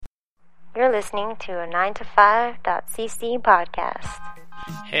You're listening to a 9to5.cc podcast.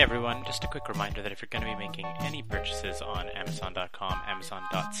 Hey everyone, just a quick reminder that if you're going to be making any purchases on Amazon.com,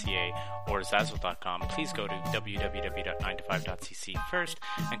 Amazon.ca, or Zazzle.com, please go to www.9to5.cc first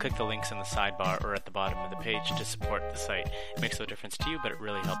and click the links in the sidebar or at the bottom of the page to support the site. It makes no difference to you, but it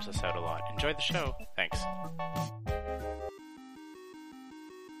really helps us out a lot. Enjoy the show. Thanks.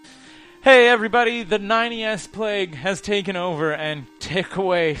 Hey everybody, the 90S plague has taken over and took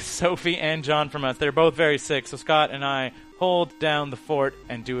away Sophie and John from us. They're both very sick, so Scott and I hold down the fort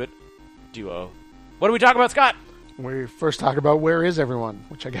and do it duo. What do we talk about, Scott? We first talk about Where Is Everyone,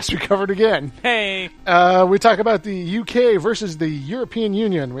 which I guess we covered again. Hey! We talk about the UK versus the European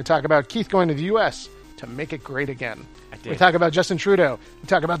Union. We talk about Keith going to the US to make it great again. I did. We talk about Justin Trudeau. We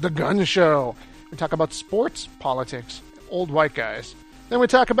talk about the gun show. We talk about sports, politics, old white guys. Then we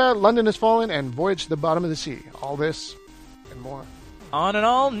talk about London Has Fallen and Voyage to the Bottom of the Sea. All this and more. On an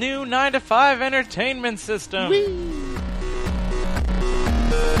all-new 9to5 entertainment system. Whee!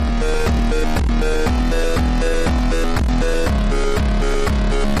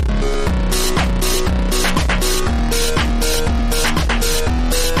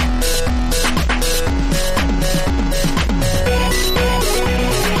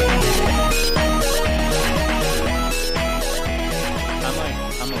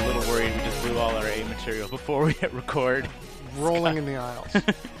 Material before we hit record. Rolling in the aisles.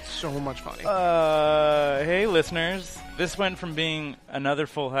 So much funny. Hey listeners, this went from being another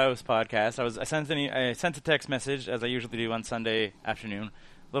Full House podcast. I sent a text message, as I usually do on Sunday afternoon,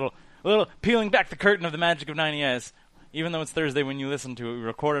 a little peeling back the curtain of the magic of 90S. Even though it's Thursday when you listen to it, we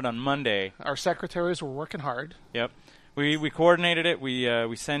recorded on Monday. Our secretaries were working hard. Yep, we coordinated it.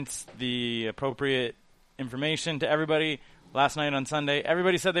 We sent the appropriate information to everybody last night on Sunday.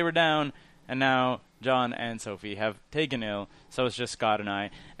 Everybody said they were down. And now John and Sophie have taken ill, so it's just Scott and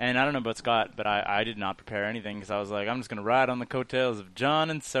I. And I don't know about Scott, but I did not prepare anything because I was like, I'm just going to ride on the coattails of John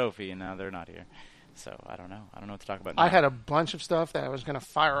and Sophie, and now they're not here. So I don't know. I don't know what to talk about now. I had a bunch of stuff that I was going to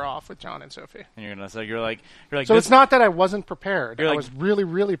fire off with John and Sophie. And you're like. So it's not that I wasn't prepared. I was really,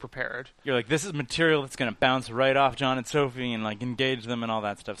 really prepared. You're like, this is material that's going to bounce right off John and Sophie and like engage them and all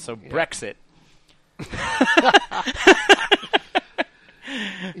that stuff. So yeah. Brexit.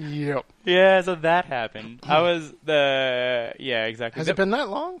 Yep. Yeah, so that happened. Yeah, exactly. Has it been that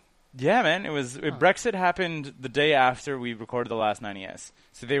long? Yeah, man. Brexit happened the day after we recorded the last 90S.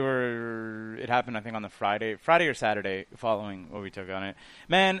 So it happened, I think, on the Friday or Saturday following what we took on it.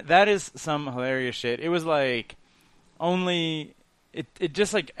 Man, that is some hilarious shit. It was like it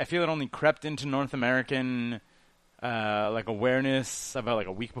just like, I feel it only crept into North American like awareness about like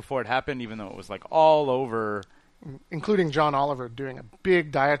a week before it happened, even though it was like all over. Including John Oliver doing a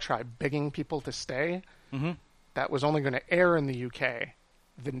big diatribe begging people to stay. Mm-hmm. That was only going to air in the UK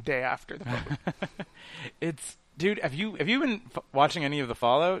the day after the vote. Dude, have you been watching any of the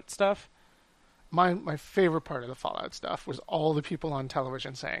Fallout stuff? My favorite part of the Fallout stuff was all the people on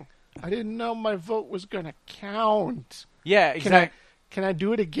television saying, I didn't know my vote was going to count. Yeah, exactly. Can I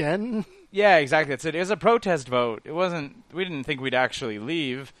do it again? Yeah, exactly. That's it. It was a protest vote. We didn't think we'd actually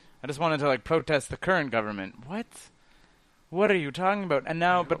leave. I just wanted to like protest the current government. What are you talking about? And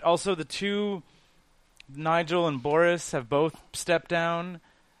now, but also the two, Nigel and Boris, have both stepped down.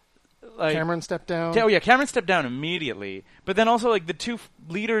 Like, Cameron stepped down. Oh yeah, Cameron stepped down immediately. But then also like the two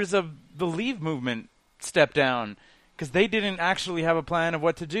leaders of the Leave movement stepped down because they didn't actually have a plan of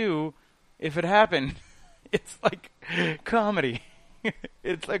what to do if it happened. It's like comedy.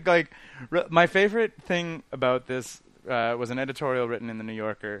 It's like my favorite thing about this. Was an editorial written in the New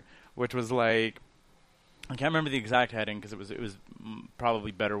Yorker, which was like, I can't remember the exact heading because it was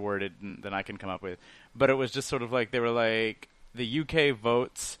probably better worded than I can come up with, but it was just sort of like they were like, the UK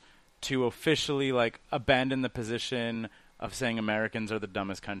votes to officially like abandon the position of saying Americans are the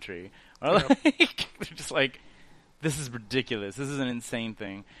dumbest country. Or like, they're just like, this is ridiculous. This is an insane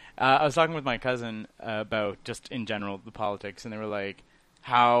thing. I was talking with my cousin about just in general the politics, and they were like,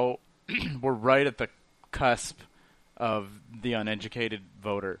 how we're right at the cusp of the uneducated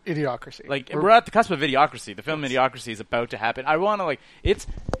voter. Idiocracy. Like, we're at the cusp of Idiocracy. The film Idiocracy is about to happen. I want to, like, it's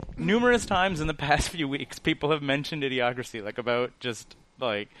numerous times in the past few weeks, people have mentioned Idiocracy, like, about just,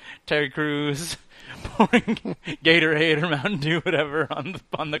 like, Terry Crews pouring Gatorade or Mountain Dew, whatever,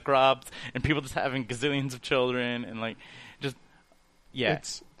 on the crops, and people just having gazillions of children, and, like, just, yeah.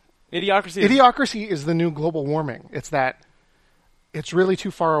 Idiocracy is the new global warming. It's that it's really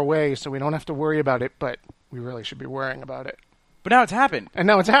too far away, so we don't have to worry about it, but we really should be worrying about it. But now it's happened. And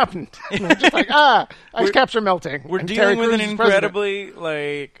now it's happened. We're just like, ice caps are melting. We're dealing with an incredibly,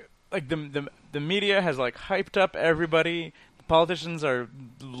 like the media has, like, hyped up everybody. The politicians are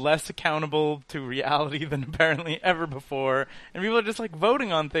less accountable to reality than apparently ever before, and people are just like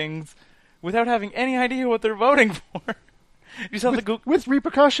voting on things without having any idea what they're voting for. You just have to go with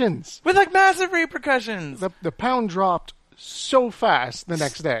repercussions. with like massive repercussions. The pound dropped so fast the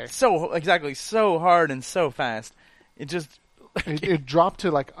next day. So hard and so fast. It just it dropped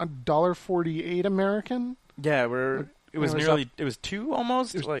to like $1.48 American. yeah, it was two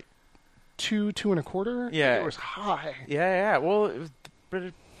almost like two and a quarter. Yeah, it was high. Yeah. Well, it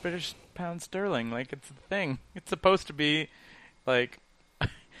was British pound sterling. Like it's the thing. It's supposed to be like.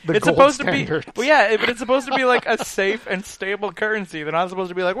 The it's gold supposed standard. to be, well, yeah, but it's supposed to be like a safe and stable currency. They're not supposed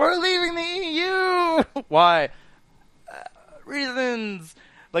to be like, we're leaving the EU. Why? Reasons.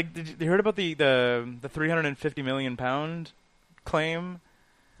 Like, did you heard about the 350 million pound claim?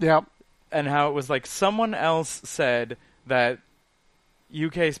 Yeah. And how it was like someone else said that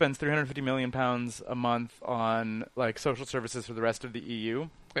UK spends 350 million pounds a month on like social services for the rest of the EU.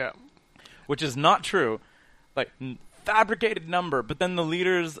 Yeah. Which is not true. Like. Fabricated number, but then the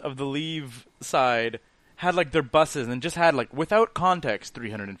leaders of the Leave side had like their buses and just had like without context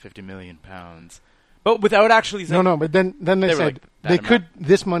 350 million pounds, but without actually saying no. But then they said like,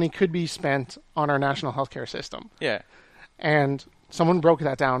 this money could be spent on our national healthcare system. Yeah, and someone broke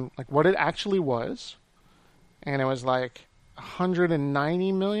that down, like what it actually was, and it was like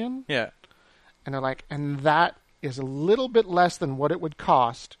 190 million. Yeah, and they're like, and that is a little bit less than what it would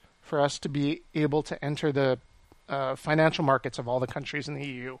cost for us to be able to enter the financial markets of all the countries in the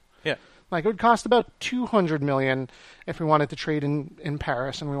EU. Yeah. Like it would cost about 200 million if we wanted to trade in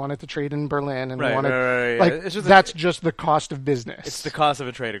Paris and we wanted to trade in Berlin and we wanted like it's just that's just the cost of business. It's the cost of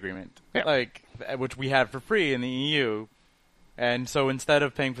a trade agreement, yeah. like which we had for free in the EU, and so instead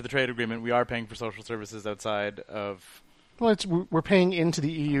of paying for the trade agreement, we are paying for social services outside of. Well, we're paying into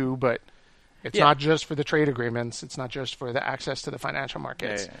the EU, but it's not just for the trade agreements. It's not just for the access to the financial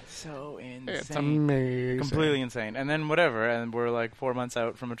markets. Yeah. So insane. It's amazing. Completely insane. And then whatever, and we're like 4 months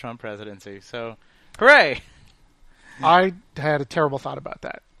out from a Trump presidency. So, hooray! I had a terrible thought about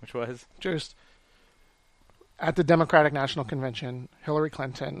that. Which was? Just at the Democratic National Convention, Hillary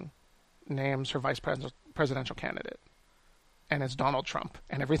Clinton names her vice presidential candidate. And it's Donald Trump.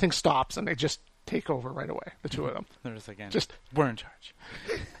 And everything stops, and they just take over right away, the two of them. They're just like, we're in charge.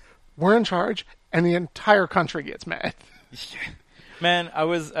 We're in charge, and the entire country gets mad. Man, I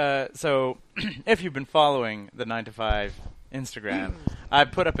was so if you've been following the 9 to 5 Instagram, I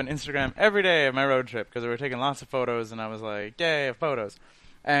put up an Instagram every day of my road trip because we were taking lots of photos, and I was like, yay, photos.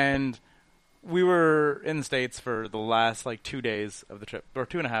 And we were in the States for the last like 2 days of the trip, or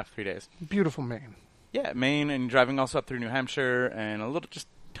 2.5, 3 days. Beautiful Maine. Yeah, Maine, and driving also up through New Hampshire and a little just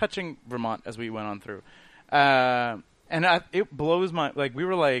touching Vermont as we went on through. And it blows my like we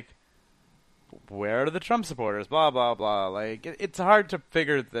were like. Where are the Trump supporters? Blah, blah, blah. Like, it's hard to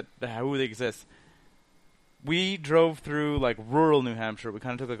figure who they exist. We drove through, like, rural New Hampshire. We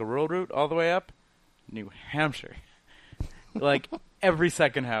kind of took, like, a rural route all the way up. New Hampshire. Like, every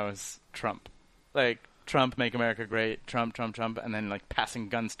second house, Trump. Like, Trump, make America great. Trump, Trump, Trump. And then, like, passing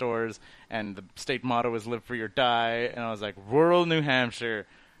gun stores. And the state motto is live free or die. And I was like, rural New Hampshire.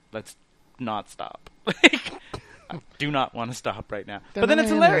 Let's not stop. Like... I do not want to stop right now. But then it's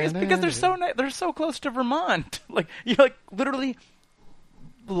hilarious because they're so close to Vermont. Like you're like literally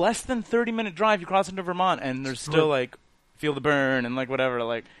less than 30-minute drive you cross into Vermont and there's still like feel the burn and like whatever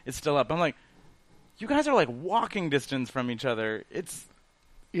like it's still up. I'm like you guys are like walking distance from each other. It's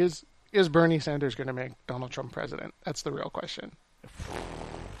is Bernie Sanders going to make Donald Trump president? That's the real question.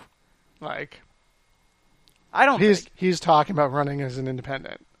 Like I don't he's talking about running as an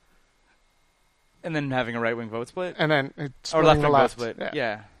independent. And then having a right-wing vote split? And then it's or left-wing vote split.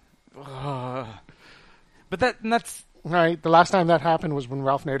 Yeah. But that's... Right. The last time that happened was when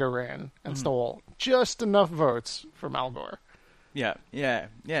Ralph Nader ran and stole just enough votes from Al Gore. Yeah,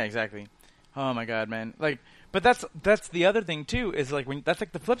 exactly. Oh, my God, man. Like, but that's the other thing, too, is like that's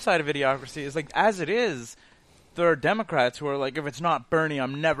like the flip side of idiocracy is like as it is, there are Democrats who are like, if it's not Bernie,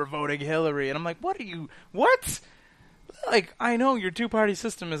 I'm never voting Hillary. And I'm like, what? Like, I know your two-party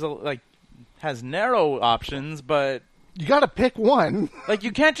system is like... has narrow options, but... You gotta pick one. Like,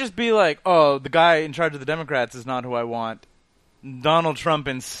 you can't just be like, oh, the guy in charge of the Democrats is not who I want. Donald Trump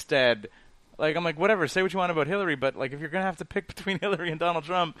instead. Like, I'm like, whatever, say what you want about Hillary, but, like, if you're gonna have to pick between Hillary and Donald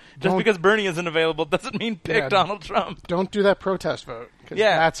Trump, just because Bernie isn't available doesn't mean pick Donald Trump. Don't do that protest vote, because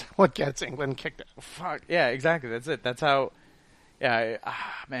that's what gets England kicked out. Fuck, yeah, exactly, that's it. That's how... Yeah,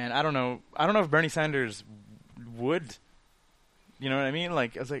 man, I don't know. I don't know if Bernie Sanders would... You know what I mean?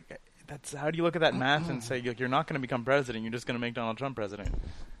 Like, I was like... That's how do you look at that math and say you're not going to become president? You're just going to make Donald Trump president.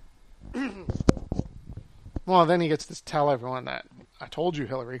 Well, then he gets to tell everyone that I told you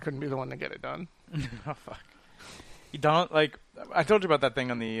Hillary couldn't be the one to get it done. Oh fuck! You don't like. I told you about that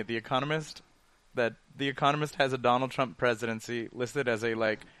thing on the Economist. That the Economist has a Donald Trump presidency listed as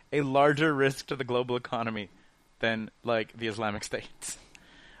a larger risk to the global economy than like the Islamic State.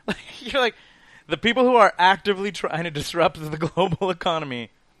 Like, you're like, the people who are actively trying to disrupt the global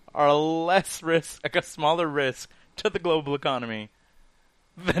economy are a less risk, like a smaller risk to the global economy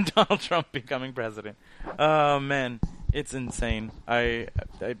than Donald Trump becoming president. Oh man, it's insane. I'm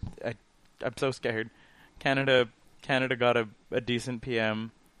so scared. Canada got a decent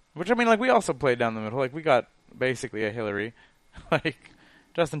PM. Which, I mean, like, we also played down the middle. Like, we got basically a Hillary. Like,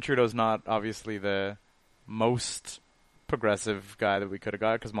 Justin Trudeau's not obviously the most progressive guy that we could have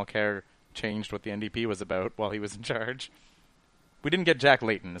got because Mulcair changed what the NDP was about while he was in charge. We didn't get Jack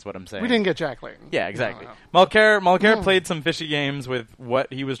Layton, is what I'm saying. We didn't get Jack Layton. Yeah, exactly. No. Mulcair played some fishy games with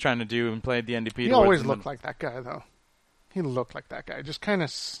what he was trying to do and played the NDP. He always looked like that guy, though. He looked like that guy. Just kind of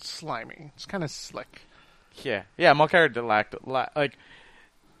slimy. Just kind of slick. Yeah. Yeah, Mulcair lacked, like...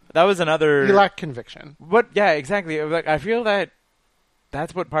 That was another... He lacked conviction. But yeah, exactly. Like, I feel that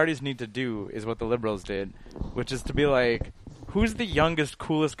that's what parties need to do, is what the Liberals did, which is to be like, who's the youngest,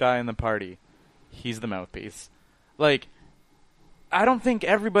 coolest guy in the party? He's the mouthpiece. Like, I don't think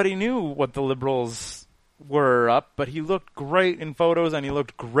everybody knew what the Liberals were up, but he looked great in photos and he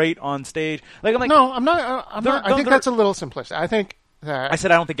looked great on stage. Like, I'm like, no, I'm not. I think that's a little simplistic. I think that... I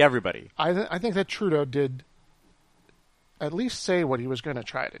said I don't think everybody. I think that Trudeau did at least say what he was going to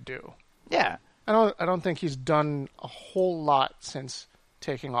try to do. Yeah. I don't think he's done a whole lot since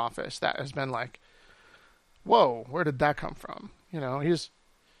taking office that has been like, whoa, where did that come from? You know, he's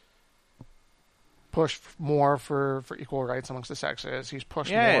pushed more for equal rights amongst the sexes. He's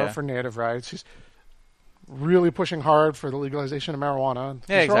pushed more for native rights. He's really pushing hard for the legalization of marijuana.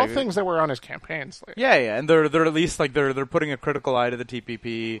 These are all things that were on his campaign slate. Yeah, yeah, and they're at least like they're putting a critical eye to the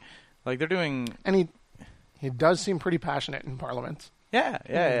TPP. Like they're doing. And he does seem pretty passionate in Parliament. Yeah.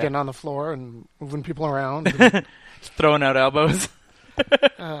 Getting on the floor and moving people around. Throwing out elbows.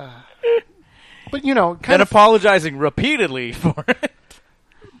 But, you know... And apologizing repeatedly for it.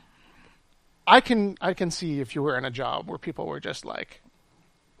 I can see if you were in a job where people were just, like,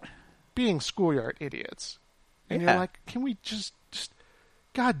 being schoolyard idiots. And you're like, can we just...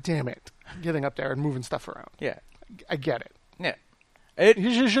 God damn it. Getting up there and moving stuff around. Yeah. I get it. Yeah.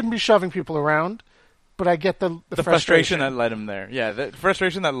 You shouldn't be shoving people around. But I get the frustration that led him there. Yeah, the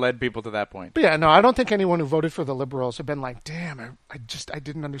frustration that led people to that point. But yeah, no, I don't think anyone who voted for the Liberals have been like, damn, I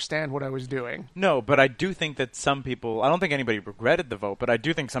didn't understand what I was doing. No, but I do think that some people, I don't think anybody regretted the vote, but I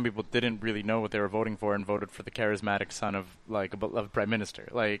do think some people didn't really know what they were voting for and voted for the charismatic son of, like, a beloved prime minister.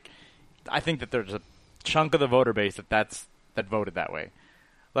 Like, I think that there's a chunk of the voter base that voted that way.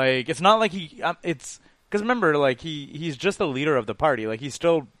 Like, it's not like it's, because remember, like, he's just the leader of the party. Like,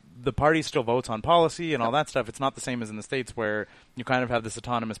 the party still votes on policy and all that stuff. It's not the same as in the States where you kind of have this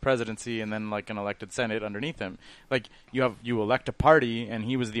autonomous presidency and then like an elected Senate underneath him. Like you elect a party and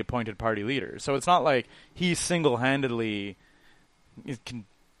he was the appointed party leader. So it's not like he single-handedly can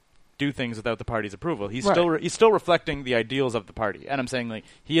do things without the party's approval. He's still reflecting the ideals of the party. And I'm saying like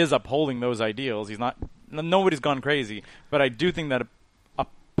he is upholding those ideals. He's not, nobody's gone crazy, but I do think that a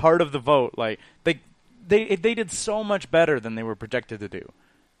part of the vote, like they did so much better than they were projected to do.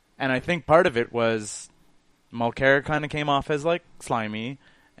 And I think part of it was Mulcair kind of came off as, like, slimy.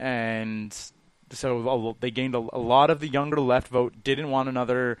 And so they gained a lot of the younger left vote, didn't want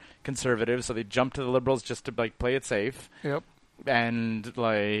another conservative, so they jumped to the Liberals just to, like, play it safe. Yep. And,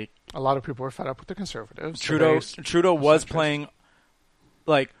 like... A lot of people were fed up with the Conservatives. Trudeau was playing...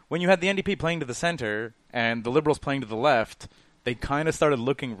 Like, when you had the NDP playing to the center and the Liberals playing to the left, they kind of started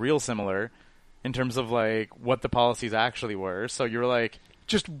looking real similar in terms of, like, what the policies actually were. So you were like...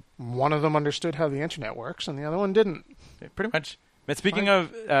 Just one of them understood how the internet works, and the other one didn't. Pretty much. But speaking of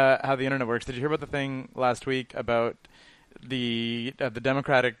how the internet works, did you hear about the thing last week about the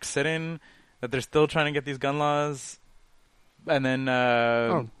Democratic sit-in, that they're still trying to get these gun laws? And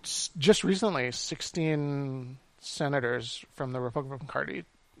then... just recently, 16 senators from the Republican Party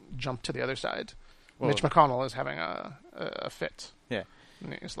jumped to the other side. Whoa. Mitch McConnell is having a fit. Yeah.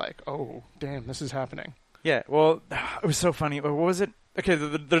 And he's like, oh, damn, this is happening. Yeah, well, it was so funny. What was it? Okay,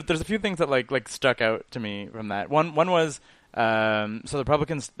 there's a few things that like stuck out to me from that. One was so the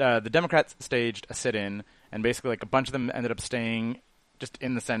Republicans, the Democrats staged a sit-in, and basically like a bunch of them ended up staying just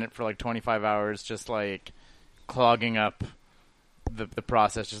in the Senate for like 25 hours, just like clogging up the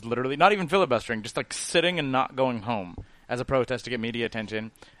process, just literally not even filibustering, just like sitting and not going home as a protest to get media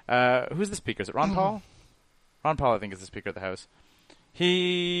attention. Who's the speaker? Is it Ron Paul? Ron Paul, I think, is the Speaker of the House.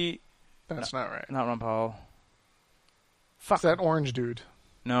 That's not right. Not Ron Paul. It's that orange dude.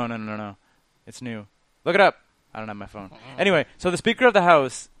 No. It's new. Look it up. I don't have my phone. Anyway, so the Speaker of the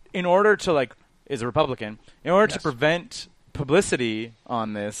House, in order to is a Republican. In order to prevent publicity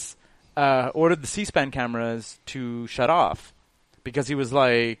on this, ordered the C-SPAN cameras to shut off because he was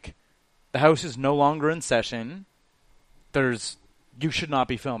like, the House is no longer in session. You should not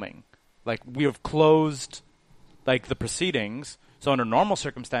be filming. We have closed, the proceedings. So under normal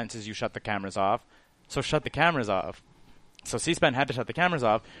circumstances, you shut the cameras off. So shut the cameras off. So C-SPAN had to shut the cameras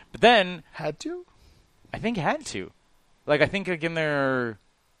off. But then... Had to? I think had to. I think in their...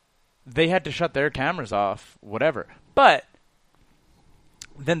 They had to shut their cameras off, whatever. But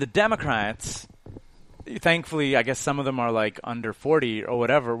then the Democrats, thankfully, I guess some of them are under 40 or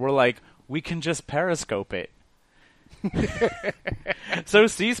whatever, were like, we can just Periscope it. So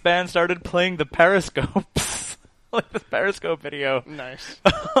C-SPAN started playing the Periscopes, the Periscope video. Nice.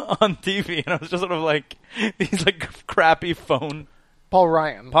 On TV, and I was just sort of these crappy phone. Paul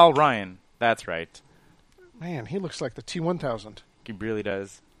Ryan, that's right. Man, he looks like the T-1000. He really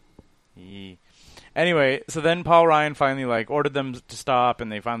does. Anyway, so then Paul Ryan finally ordered them to stop,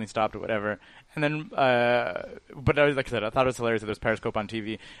 and they finally stopped or whatever. And then, but like I said, I thought it was hilarious that there was Periscope on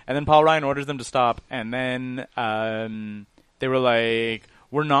TV. And then Paul Ryan orders them to stop, and then they were like,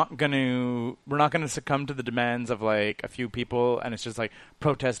 we're not gonna succumb to the demands of a few people, and it's just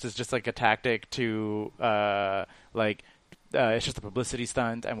protest is just a tactic to it's just a publicity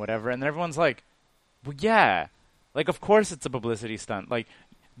stunt and whatever. And then everyone's like, well, yeah, of course it's a publicity stunt.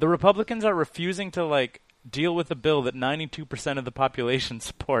 The Republicans are refusing to deal with a bill that 92% of the population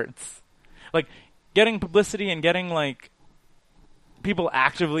supports. Getting publicity and getting people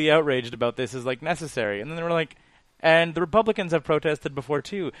actively outraged about this is necessary. And then they were and the Republicans have protested before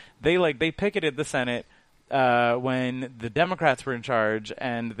too. They picketed the Senate when the Democrats were in charge,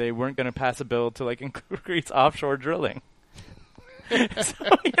 and they weren't going to pass a bill to increase offshore drilling. So,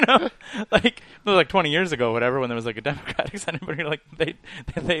 it was 20 years ago, whatever, when there was a Democratic Senate, but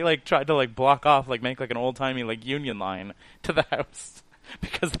they tried to block off, make an old timey Union line to the House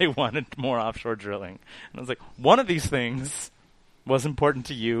because they wanted more offshore drilling. And I was like, one of these things was important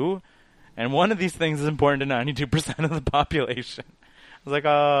to you, and one of these things is important to 92% of the population. I was like,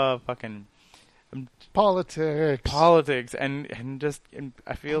 oh, fucking politics, and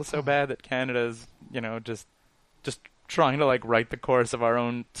I feel so bad that Canada's just trying to right the course of our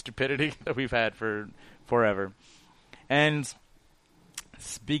own stupidity that we've had for forever. And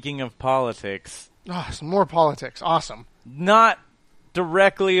speaking of politics, some more politics, awesome. Not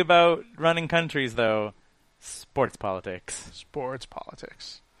directly about running countries though. Sports politics,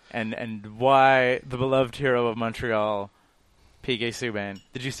 and why the beloved hero of Montreal, PK Subban.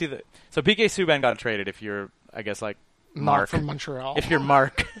 Did you see that? So PK Subban got traded. If you're, I guess, Mark from Montreal. If you're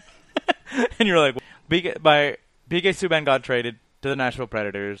Mark, and you're PK Subban got traded to the Nashville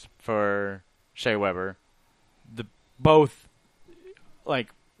Predators for Shea Weber. Both,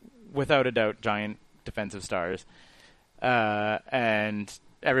 without a doubt, giant defensive stars. And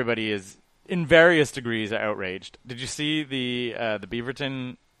everybody is, in various degrees, outraged. Did you see the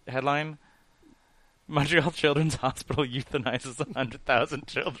Beaverton headline? Montreal Children's Hospital euthanizes 100,000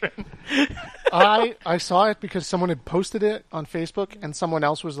 children. I saw it because someone had posted it on Facebook, and someone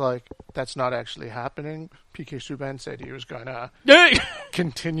else was like, that's not actually happening. PK Subban said he was going to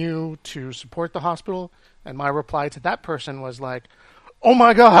continue to support the hospital, and my reply to that person was oh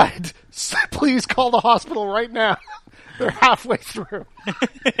my God, please call the hospital right now. They're halfway through.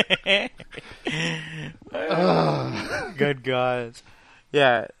 Good God.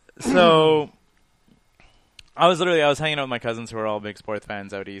 Yeah, so... I was hanging out with my cousins who are all big sports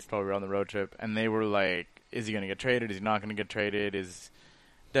fans out east while we were on the road trip, and they were like, is he going to get traded? Is he not going to get traded? Is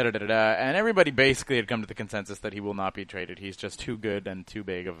da-da-da-da-da? And everybody basically had come to the consensus that he will not be traded. He's just too good and too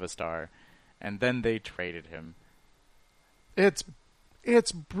big of a star. And then they traded him. It's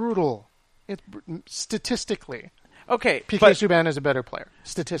brutal. Statistically. Okay. PK Subban is a better player.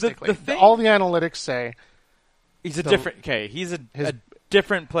 Statistically. All the analytics say... He's a different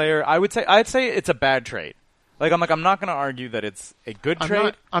different player. I'd say it's a bad trade. I'm not going to argue that it's a good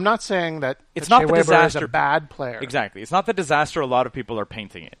trade. I'm not saying that it's not the disaster. Is a bad player. Exactly. It's not the disaster a lot of people are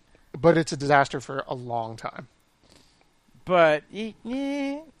painting it. But it's a disaster for a long time. But is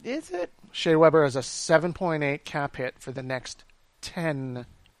it? Shea Weber has a 7.8 cap hit for the next 10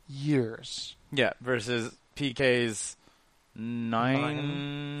 years. Yeah, versus PK's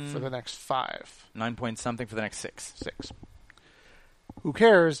 9 for the next 5. 9 point something for the next 6. Who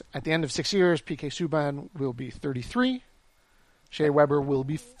cares? At the end of 6 years, PK Subban will be 33. Shea Weber will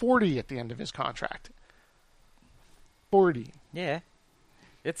be 40 at the end of his contract. 40. Yeah.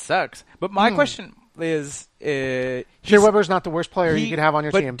 It sucks. But my question is Shea Weber's not the worst player you could have on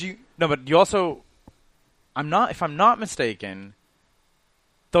your team. But you also, if I'm not mistaken,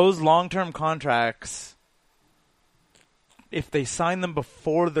 those long-term contracts, if they sign them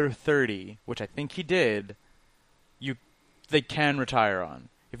before they're 30, which I think he did, they can retire on.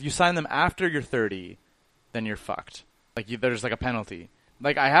 If you sign them after you're 30, then you're fucked. Like there's like a penalty.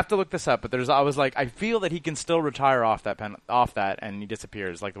 Like I have to look this up, but I feel that he can still retire off that, and he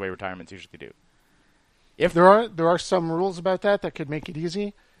disappears like the way retirements usually do. If there are some rules about that could make it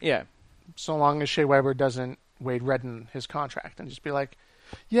easy. Yeah. So long as Shea Weber doesn't Wade Redden his contract and just be like,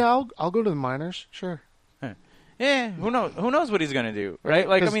 yeah, I'll go to the minors, sure. Yeah, who knows what he's gonna do, right?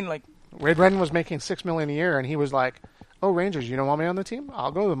 Like Wade Redden was making $6 million a year, and he was like, "Oh, Rangers, you don't want me on the team?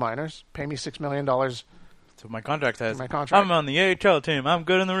 I'll go to the minors. Pay me $6 million." That's what my contract says. My contract. I'm on the AHL team. I'm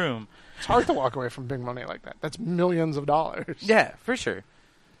good in the room. It's hard to walk away from big money like that. That's millions of dollars. Yeah, for sure.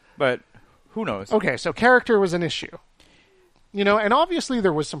 But who knows? Okay, so character was an issue. And obviously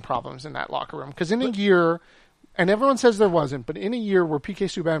there was some problems in that locker room. Because in a year, and everyone says there wasn't, but in a year where PK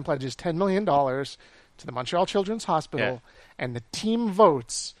Subban pledges $10 million to the Montreal Children's Hospital, and the team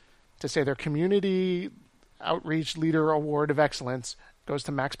votes to say their Community Outreach Leader Award of Excellence goes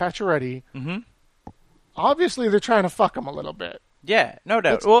to Max Pacioretty, obviously they're trying to fuck him a little bit. Yeah, no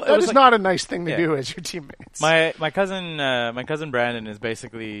doubt. That is not a nice thing to do as your teammates. My cousin Brandon is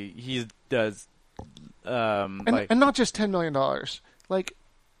basically he does and not just $10 million. Like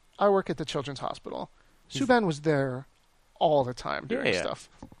I work at the Children's Hospital. Subban was there all the time doing stuff,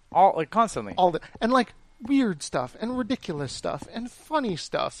 constantly, and like weird stuff and ridiculous stuff and funny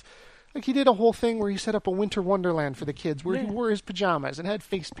stuff. Like he did a whole thing where he set up a winter wonderland for the kids where he wore his pajamas and had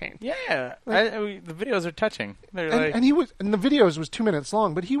face paint. Yeah, the videos are touching. And the videos was 2 minutes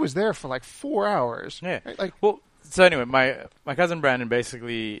long, but he was there for like 4 hours. Yeah. Right? So anyway, my cousin Brandon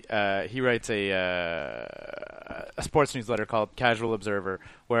basically he writes a sports newsletter called Casual Observer,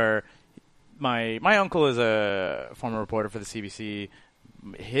 where my uncle is a former reporter for the CBC.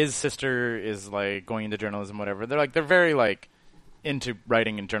 His sister is like going into journalism, whatever. They're very like into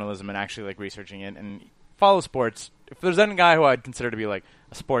writing and journalism and actually like researching it and follow sports. If there's any guy who I'd consider to be like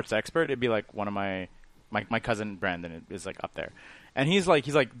a sports expert, it'd be like one of my cousin Brandon is like up there. And he's like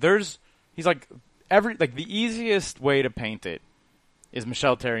the easiest way to paint it is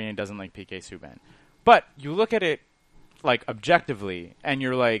Michel Therrien doesn't like PK Subban. But you look at it like objectively and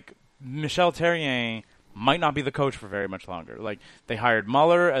you're like, Michel Therrien might not be the coach for very much longer. Like they hired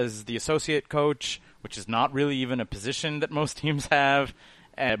Muller as the associate coach, which is not really even a position that most teams have.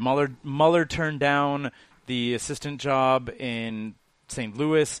 Muller turned down the assistant job in St.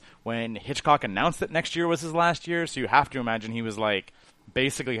 Louis when Hitchcock announced that next year was his last year. So you have to imagine he was like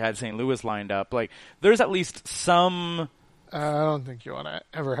basically had St. Louis lined up. Like there's at least some. I don't think you want to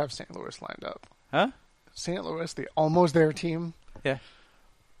ever have St. Louis lined up. Huh? St. Louis, the almost there team. Yeah.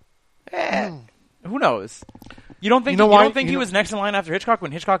 Who knows? You don't think he was next in line after Hitchcock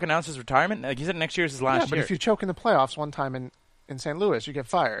when Hitchcock announced his retirement? Like he said next year is his last year. But if you choke in the playoffs one time in St. Louis, you get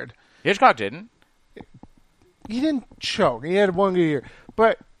fired. Hitchcock didn't. He didn't choke. He had 1 good year.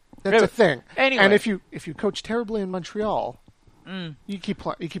 But that's a thing. Anyway. And if you coach terribly in Montreal, you keep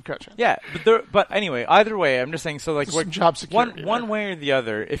coaching. Yeah, but anyway, either way, I'm just saying. So like, job security one way or the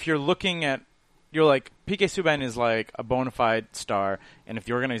other, if you're looking at, you're like PK Subban is like a bona fide star, and if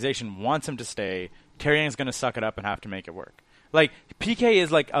the organization wants him to stay, Therrien is going to suck it up and have to make it work. Like PK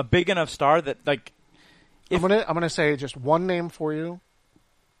is like a big enough star that like. I'm gonna say just one name for you,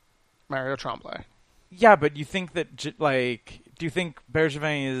 Mario Tremblay. Yeah, but you think that do you think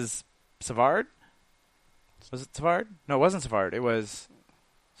Bergevin is Savard? Was it Savard? No, it wasn't Savard. It was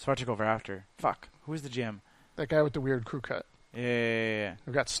Savard took over after. Fuck, who was the GM? That guy with the weird crew cut. Yeah.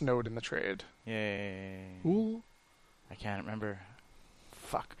 Who got snowed in the trade. Yeah. Ooh. I can't remember.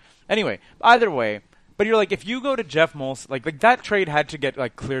 Fuck. Anyway, either way, but you're like, if you go to Jeff Molson, like that trade had to get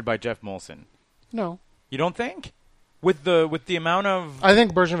like cleared by Jeff Molson. No. You don't think? With the amount of, I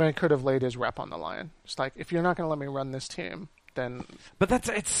think Bergevin could have laid his rep on the line. It's like, if you're not going to let me run this team, then. But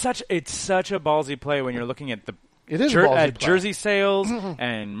it's such a ballsy play when you're looking at the. It is a ballsy play. Jersey sales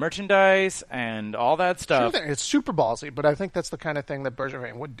and merchandise and all that stuff. Sure, it's super ballsy, but I think that's the kind of thing that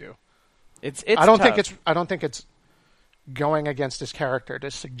Bergevin would do. It's I don't tough. think it's going against his character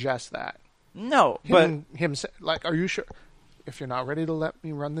to suggest that. No, him like, are you sure? If you're not ready to let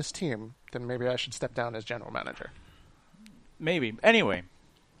me run this team, then maybe I should step down as general manager. Maybe. Anyway,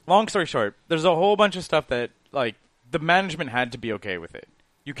 long story short, there's a whole bunch of stuff that like the management had to be okay with it.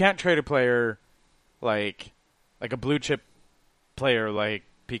 You can't trade a player like a blue chip player like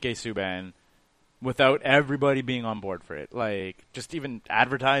PK Subban without everybody being on board for it. Like, just even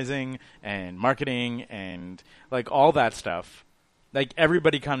advertising and marketing and, like, all that stuff. Like,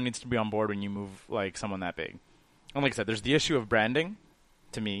 everybody kind of needs to be on board when you move, like, someone that big. And like I said, there's the issue of branding,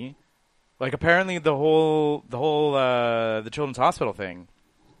 to me. Like, apparently the Children's Hospital thing,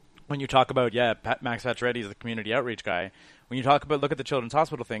 when you talk about, Max Pacioretty is the community outreach guy. When you look at the Children's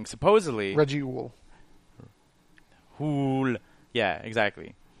Hospital thing, supposedly... Reggie Wool. Yeah,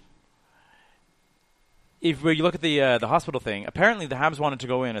 exactly. If you look at the hospital thing, apparently the Habs wanted to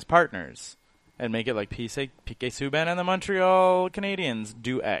go in as partners and make it like PK Subban and the Montreal Canadiens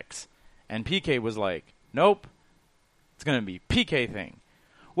do X. And PK was like, nope, it's going to be PK thing.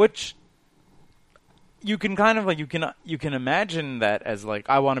 Which you can kind of like, you can imagine that as like,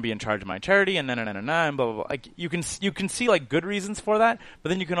 I want to be in charge of my charity and and blah, blah, blah. Like, you can see like good reasons for that, but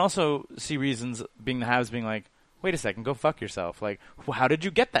then you can also see reasons being the Habs being like, wait a second, go fuck yourself. Like, how did you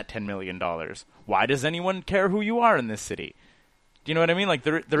get that $10 million? Why does anyone care who you are in this city? Do you know what I mean? Like,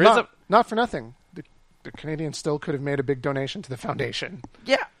 there is not for nothing. The Canadians still could have made a big donation to the foundation.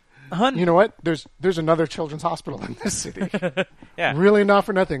 Yeah. You know what? There's another children's hospital in this city. Yeah. Really not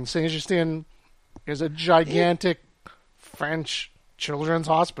for nothing. Saint-Justine is a gigantic French children's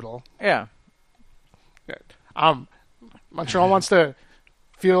hospital. Yeah. Montreal wants to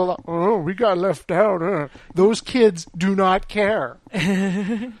feel, we got left out. Those kids do not care.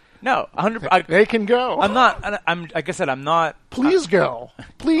 No, 100%. They can go. I'm not. I'm like I said. I'm not. Please go.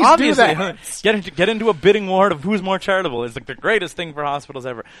 Please Obviously, do that. Get into a bidding war of who's more charitable is like the greatest thing for hospitals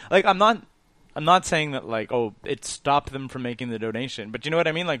ever. Like, I'm not saying that like, oh, it stopped them from making the donation, but you know what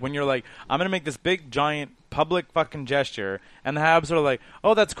I mean? Like, when you're like, I'm gonna make this big giant public fucking gesture, and the Habs are like,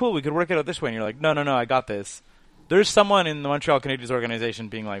 oh, that's cool, we could work it out this way, and you're like, no, I got this. There's someone in the Montreal Canadiens organization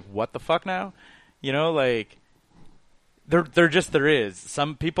being like, what the fuck now? You know, like, there is.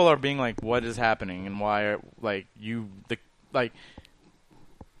 Some people are being like, what is happening, and why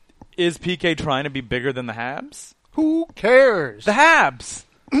is PK trying to be bigger than the Habs? Who cares? The Habs!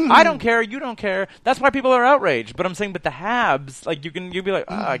 I don't care, you don't care. That's why people are outraged. But I'm saying, but the Habs, like, you'd be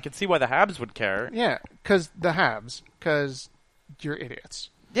like, I can see why the Habs would care. Yeah, because you're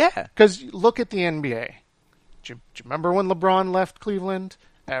idiots. Yeah. Because look at the NBA. Do you remember when LeBron left Cleveland?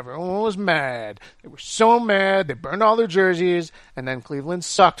 Everyone was mad. They were so mad. They burned all their jerseys, and then Cleveland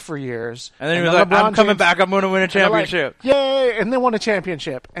sucked for years. And then he was like, I'm coming back. I'm going to win a championship. Like, yay! And they won a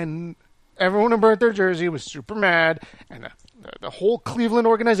championship. And everyone who burnt their jersey was super mad. And the whole Cleveland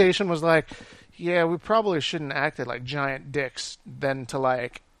organization was like, yeah, we probably shouldn't act like giant dicks than to,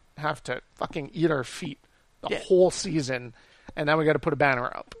 like, have to fucking eat our feet the whole season. And now we got to put a banner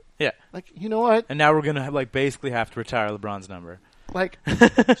up. Yeah. Like, you know what? And now we're going to, like, basically have to retire LeBron's number. Like,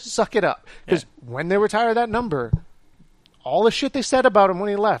 suck it up. Because when they retire that number, all the shit they said about him when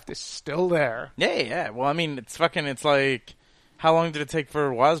he left is still there. Yeah. Well, I mean, it's like, how long did it take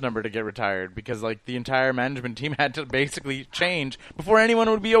for Waz's number to get retired? Because, like, the entire management team had to basically change before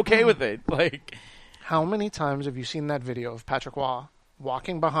anyone would be okay with it. Like, how many times have you seen that video of Patrick Waugh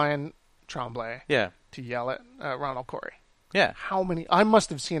walking behind Tremblay to yell at Ronald Corey? Yeah. How many? I must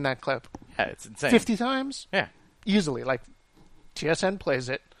have seen that clip. Yeah, it's insane. 50 times? Yeah. Easily. Like, TSN plays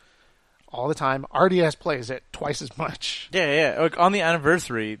it all the time. RDS plays it twice as much. Yeah. Like, on the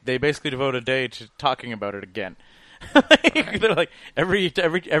anniversary, they basically devote a day to talking about it again. They're like, every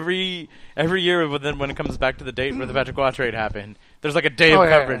year, but then when it comes back to the date where the Patrick Waugh trade happened, there's like a day of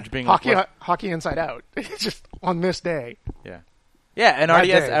coverage being Hockey Inside Out. It's just on this day. Yeah. Yeah, and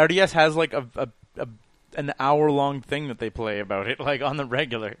RDS has like an hour-long thing that they play about it, like, on the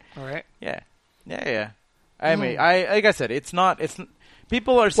regular. All right. Yeah. I mean, like I said,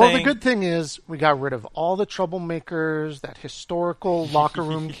 people are saying... Well, the good thing is we got rid of all the troublemakers, that historical locker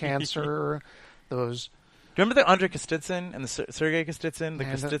room cancer, those... Do you remember the Andre Kostitsyn and the Sergei Kostitsyn, the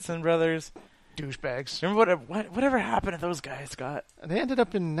Kostitsyn brothers? Douchebags. Remember whatever happened to those guys, Scott? They ended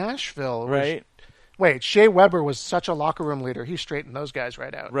up in Nashville. Right. Wait, Shea Weber was such a locker room leader. He straightened those guys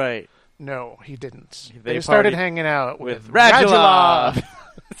right out. Right. No, he didn't. They started hanging out with Radulov.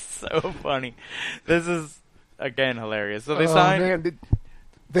 So funny. This is, again, hilarious. So they signed... Man,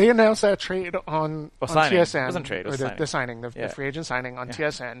 they announced that trade on TSN. It wasn't trade. It was the signing, the free agent signing on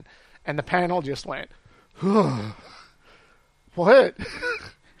TSN. And the panel just went, what?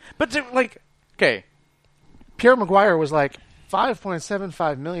 But, okay. Pierre Maguire was like,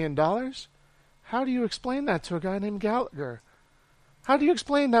 $5.75 million? How do you explain that to a guy named Gallagher? How do you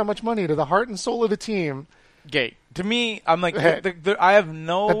explain that much money to the heart and soul of the team? Okay. To me, I'm like, I have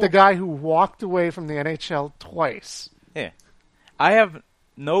no... That the guy who walked away from the NHL twice. Yeah. I have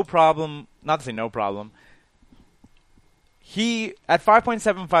no problem, not to say no problem, at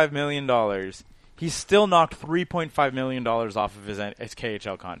 $5.75 million, He still knocked $3.5 million off of his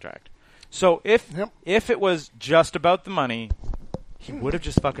KHL contract. So if it was just about the money, he would have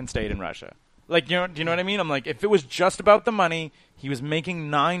just fucking stayed in Russia. Like, do you know what I mean? I'm like, if it was just about the money, he was making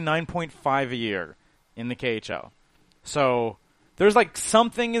 9.5 a year in the KHL. So there's like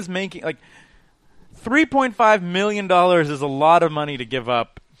something is making like $3.5 million is a lot of money to give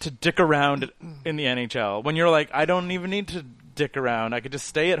up to dick around in the NHL. When you're like, I don't even need to dick around. I could just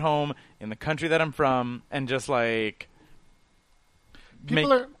stay at home in the country that I'm from and just like.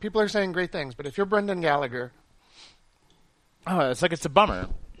 People are saying great things, but if you're Brendan Gallagher, it's like it's a bummer.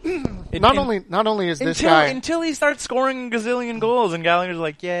 Not only is this guy until he starts scoring a gazillion goals, and Gallagher's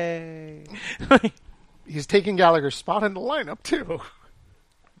like, yay. He's taking Gallagher's spot in the lineup too.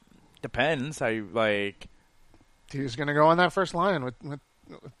 Depends how you like. He's going to go on that first line with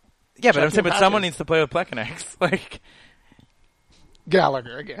yeah, but I'm saying, someone needs to play with Plekanec. Like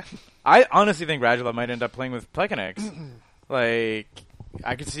Gallagher again. I honestly think Radulov might end up playing with Plekanec. Like,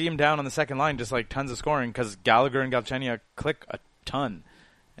 I could see him down on the second line, just like tons of scoring, because Gallagher and Galchenyuk click a ton.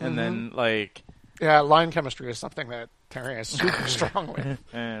 And then, like... Yeah, line chemistry is something that Terry is super strong with.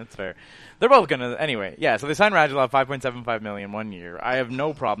 That's fair. They're both going to... Anyway, yeah, so they signed Radulov $5.75 million 1 year. I have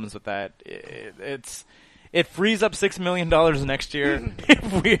no problems with that. It frees up $6 million next year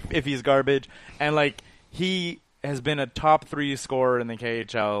if he's garbage. And, like, he has been a top 3 scorer in the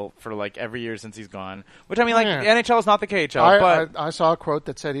KHL for, like, every year since he's gone. Which, I mean, like, the NHL is not the KHL, but... I saw a quote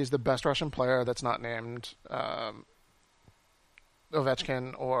that said he's the best Russian player that's not named...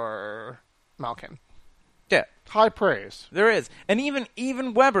 Ovechkin or Malkin. Yeah. High praise. There is. And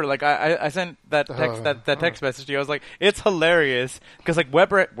even Weber, like I sent that text that text message to you. I was like, it's hilarious because like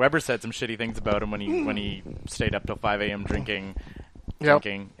Weber said some shitty things about him when he stayed up till 5 a.m. drinking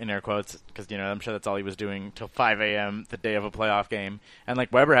in air quotes, because I'm sure that's all he was doing till 5 a.m. the day of a playoff game. And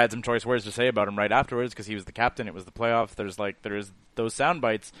like Weber had some choice words to say about him right afterwards because he was the captain. It was the playoffs. There's those sound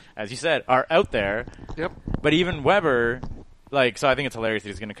bites, as you said, are out there. Yep. But even Weber. Like, so I think it's hilarious that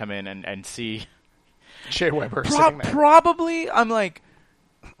he's going to come in and see Shea Weber sitting there. Probably, I'm like,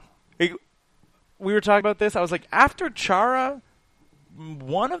 we were talking about this. I was like, after Chara,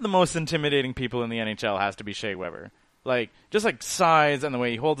 one of the most intimidating people in the NHL has to be Shea Weber. Like, just like size and the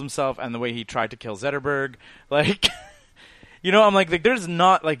way he holds himself and the way he tried to kill Zetterberg. Like, I'm like there's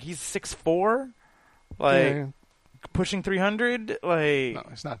not, like, he's 6'4", like, pushing 300, like, no,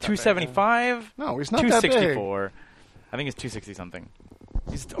 he's not that 275. Big. No, he's not that big. 264. I think it's 260 something.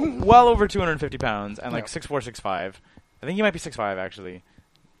 He's well over 250 pounds and like 6'4", 6'5". I think he might be 6'5", actually.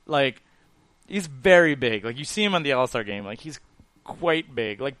 Like, he's very big. Like, you see him on the All-Star game. Like, he's quite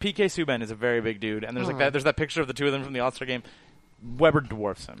big. Like, PK Subban is a very big dude. And there's that picture of the two of them from the All-Star game. Weber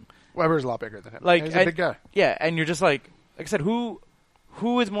dwarfs him. Weber's a lot bigger than him. Like, he's a big guy. Yeah, and you're just like I said, who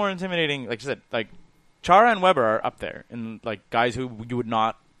is more intimidating? Like you said, like, Chara and Weber are up there. And, like, guys who you would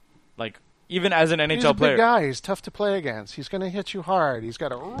not, like... Even as an NHL player. He's a big guy. He's tough to play against. He's going to hit you hard. He's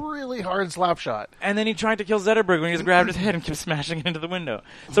got a really hard slap shot. And then he tried to kill Zetterberg when he just grabbed his head and kept smashing it into the window.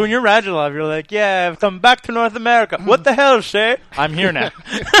 So when you're Radulov, you're like, yeah, I've come back to North America. What the hell, Shea? I'm here now.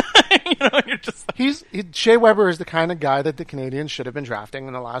 You're just like... Shea Weber is the kind of guy that the Canadians should have been drafting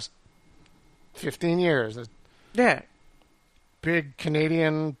in the last 15 years. Yeah. Big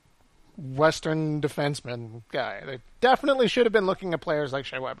Canadian Western defenseman guy. They definitely should have been looking at players like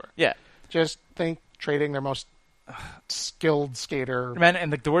Shea Weber. Yeah. Just think trading their most skilled skater. Man,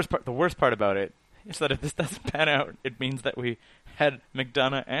 and the worst part about it is that if this doesn't pan out, it means that we had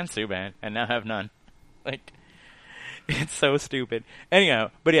McDonough and Subban and now have none. Like, it's so stupid.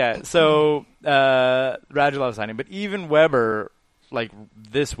 Anyhow, but yeah, so Radulov signing, but even Weber, like,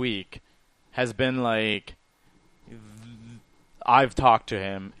 this week has been like, I've talked to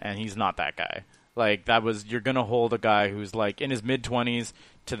him and he's not that guy. Like, you're going to hold a guy who's, like, in his mid-20s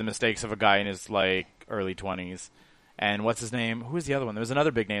to the mistakes of a guy in his, like, early 20s. And what's his name? Who is the other one? There was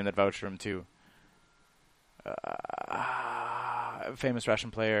another big name that vouched for him, too. Famous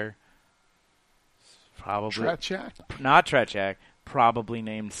Russian player. Probably. Tretiak? Not Tretiak. Probably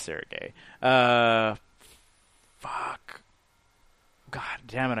named Sergei. Fuck. God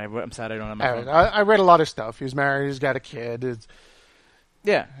damn it. I'm sad I don't have my phone. I read a lot of stuff. He's married. He's got a kid.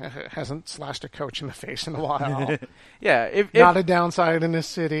 Yeah. Hasn't slashed a coach in the face in a while. Yeah. Not a downside in this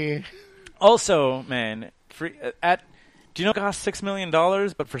city. Also, man, do you know it cost $6 million,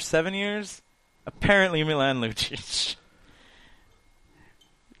 but for 7 years? Apparently Milan Lucic.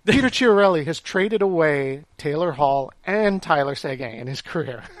 Peter Chiarelli has traded away Taylor Hall and Tyler Seguin in his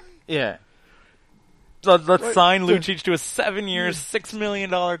career. Yeah. So let's sign Lucic to a 7 year, $6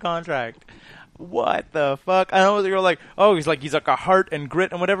 million contract. what the fuck? I know you're like, oh, he's like a heart and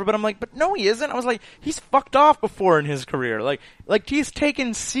grit and whatever, but I'm like, but no, he isn't. I was like, he's fucked off before in his career. Like he's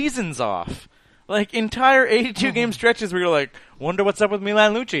taken seasons off. Like, entire 82-game stretches where you're like, wonder what's up with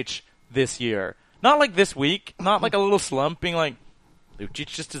Milan Lucic this year. Not like this week. Not like a little slump being like, Lucic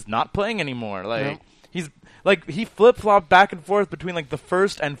just is not playing anymore. Like, he's, like, he flip-flopped back and forth between, like, the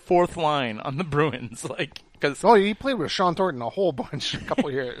first and fourth line on the Bruins. Like, because... Oh, he played with Sean Thornton a whole bunch, a couple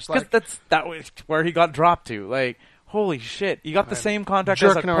of years. Because that was where he got dropped to. Like, holy shit. He got the same contract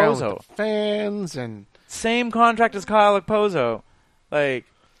as jerking around Okposo. with the fans and... Same contract as Kyle Okposo. Like...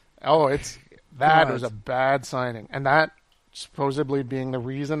 Oh, that was a bad signing. And that supposedly being the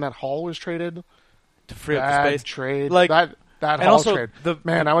reason that Hall was traded. To free up the space. Trade. Like, that and Hall also trade.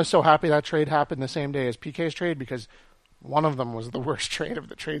 Man, I was so happy that trade happened the same day as PK's trade because one of them was the worst trade of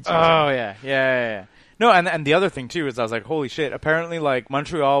the trade season. Oh, yeah. No, and the other thing, too, is I was like, holy shit. Apparently, like,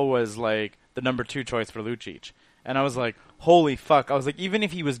 Montreal was, like, the number 2 choice for Lucic. And I was like, holy fuck. I was like, even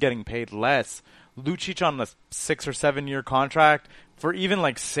if he was getting paid less, Lucic on a 6 or 7 year contract for even,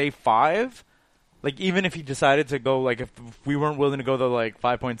 like, say 5... Like, even if he decided to go, like, if we weren't willing to go to, like,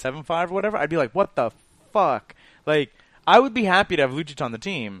 5.75 or whatever, I'd be like, what the fuck? Like, I would be happy to have Lucic on the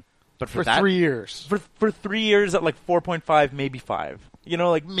team. But for that, 3 years. For 3 years at, like, 4.5, maybe 5. You know,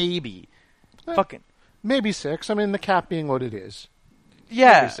 like, maybe. Fucking. Maybe 6. I mean, the cap being what it is.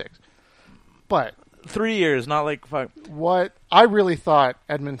 Yeah. Maybe 6. But. 3 years, not like 5. What I really thought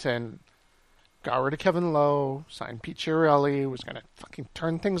Edmonton got rid of Kevin Lowe, signed Pete Chiarelli, was going to fucking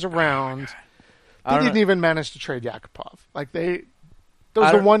turn things around. They didn't even manage to trade Yakupov. Like, that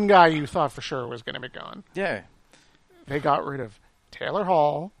was the one guy you thought for sure was going to be gone. Yeah. They got rid of Taylor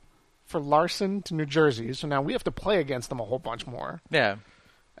Hall for Larson to New Jersey, so now we have to play against them a whole bunch more. Yeah.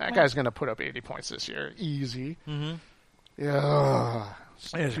 That guy's going to put up 80 points this year. Easy. Mm-hmm. Yeah.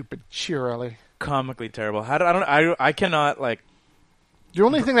 Stupid Chiarelli. Comically terrible. I cannot, like... The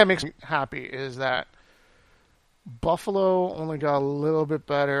only thing that makes me happy is that Buffalo only got a little bit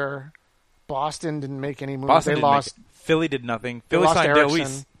better. Boston didn't make any moves. Boston they lost. Philly did nothing. They Philly lost signed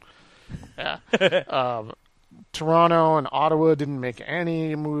Erickson. Yeah. Toronto and Ottawa didn't make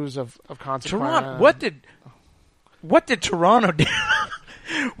any moves of consequence. Toronto. What did Toronto do?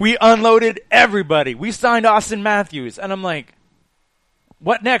 We unloaded everybody. We signed Austin Matthews, and I'm like,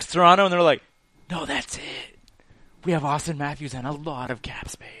 what next, Toronto? And they're like, no, that's it. We have Austin Matthews and a lot of cap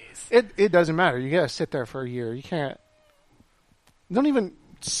space. It doesn't matter. You got to sit there for a year. You can't. Don't even.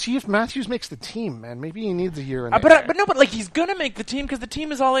 See if Matthews makes the team, man. Maybe he needs a year in there. But like he's gonna make the team because the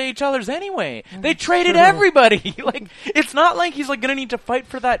team is all AHLers anyway. They traded everybody. Like it's not like he's like gonna need to fight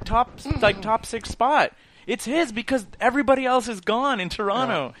for that top 6 spot. It's his because everybody else is gone in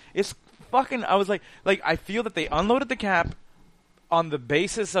Toronto. Yeah. It's fucking. I was like I feel that they unloaded the cap on the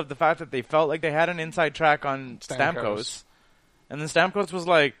basis of the fact that they felt like they had an inside track on Stamkos, and then Stamkos was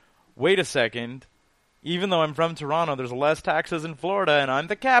like, "Wait a second. Even though I'm from Toronto, there's less taxes in Florida, and I'm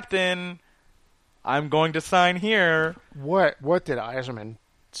the captain. I'm going to sign here." What did Yzerman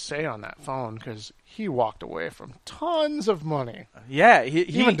say on that phone? Because he walked away from tons of money. Yeah.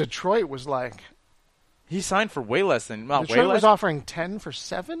 Even Detroit was like... He signed for way less than... Detroit was offering 10 for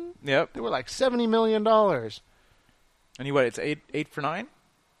 7? Yep. They were like $70 million. And it's 8 for 9?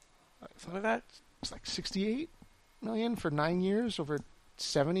 Something like that? It's like $68 million for 9 years over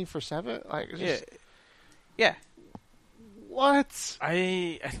 70 for 7? Like, it's just... Yeah. What?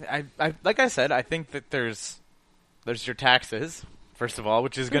 I like I said, I think that there's your taxes, first of all,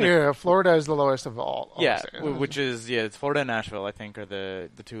 which is going to... Yeah, Florida is the lowest of all. Yeah, which is, it's Florida and Nashville, I think, are the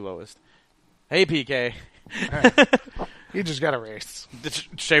 2 lowest. Hey, PK. He just got erased.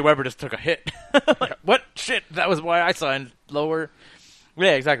 Shea Weber just took a hit. Like, what? Shit, that was why I signed lower.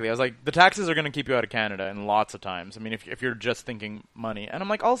 Yeah, exactly. I was like, the taxes are going to keep you out of Canada, and lots of times. I mean, if you're just thinking money. And I'm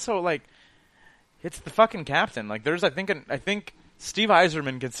like, also, like... It's the fucking captain. Like, I think Steve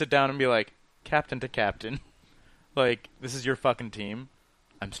Yzerman can sit down and be like, captain to captain. Like, this is your fucking team.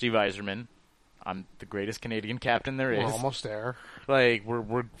 I'm Steve Yzerman. I'm the greatest Canadian captain there is. We're almost there. Like,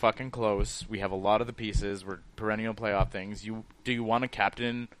 we're fucking close. We have a lot of the pieces. We're perennial playoff things. Do you want to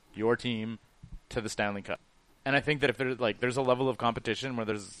captain your team to the Stanley Cup? And I think that if there's a level of competition where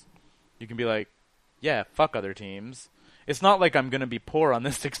you can be like, yeah, fuck other teams. It's not like I'm going to be poor on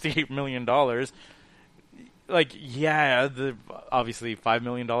this $68 million. Like, yeah, obviously $5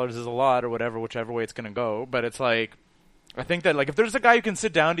 million is a lot or whatever, whichever way it's going to go. But it's like, I think that, like, if there's a guy who can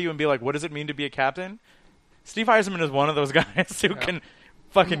sit down to you and be like, what does it mean to be a captain? Steve Yzerman is one of those guys who can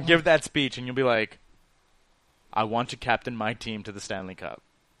fucking give that speech and you'll be like, I want to captain my team to the Stanley Cup.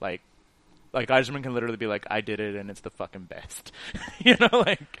 Like Yzerman can literally be like, I did it and it's the fucking best. You know,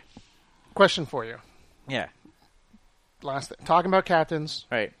 like... question for you. Yeah. Last thing. Talking about captains.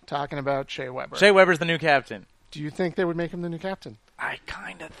 Right. Talking about Shea Weber. Shea Weber's the new captain. Do you think they would make him the new captain? I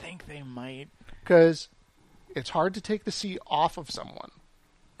kind of think they might. Because it's hard to take the C off of someone.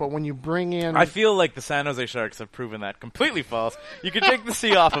 But when you bring in... I feel like the San Jose Sharks have proven that completely false. You can take the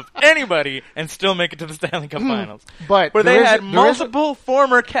C off of anybody and still make it to the Stanley Cup Finals. But where they there is- had there is- multiple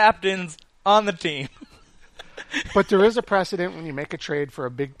former captains on the team. But there is a precedent when you make a trade for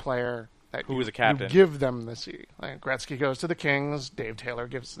a big player that Who you, was a captain. you give them the C. Like Gretzky goes to the Kings, Dave Taylor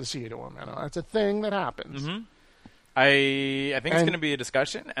gives the C to him. You know, that's a thing that happens. Mm-hmm. I think it's going to be a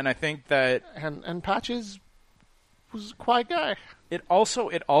discussion, and I think that And Patches was a quiet guy. it also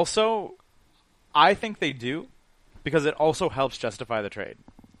I think they do because it also helps justify the trade.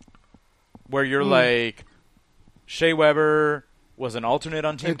 Where you're like, Shea Weber was an alternate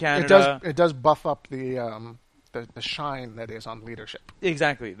on Team Canada. It does buff up the shine that is on leadership.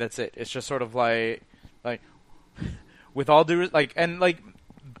 Exactly, that's it. It's just sort of like with all due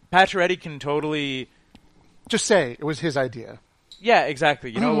Pacioretty can totally. Just say it was his idea. Yeah,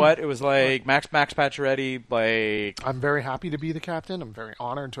 exactly. You know what? It was like Max Pacioretty. Like, I'm very happy to be the captain. I'm very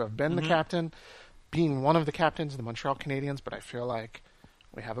honored to have been the captain, being one of the captains of the Montreal Canadiens. But I feel like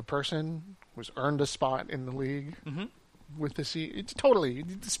we have a person who's earned a spot in the league with the C. It's totally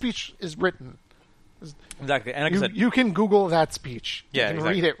the speech is written. exactly. And like I said, You can Google that speech. Yeah, you can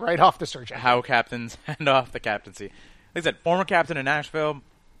exactly. read it right off the search engine. how captains hand off the captaincy. Like I said, former captain in Nashville,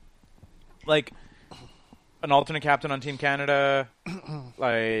 like an alternate captain on Team Canada.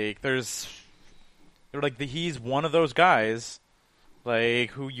 He's one of those guys,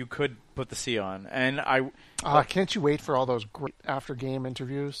 like who you could put the C on. And Can't you wait for all those great after-game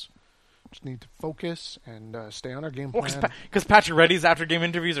interviews? Just need to focus and stay on our game plan. because Pacioretty's after game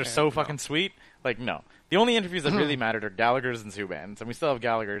interviews are so fucking sweet. Like, no. The only interviews that really mattered are Gallagher's and Subban's, and we still have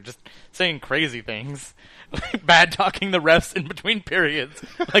Gallagher just saying crazy things, like bad talking the refs in between periods,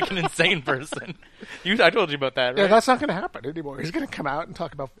 like an insane person. I told you about that, right? Yeah, that's not going to happen anymore. He's going to come out and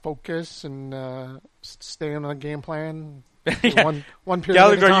talk about focus and stay on the game plan. Yeah. One period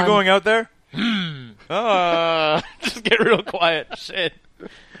Gallagher, at a are you time. going out there? Just get real quiet. Shit.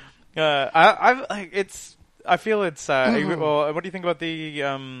 I feel it's. Well, what do you think about the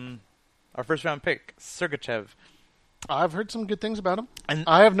our first round pick, Sergachev? I've heard some good things about him. And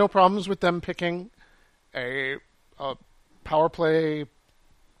I have no problems with them picking a power play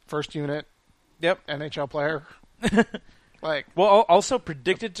first unit yep. NHL player. Like, Well, also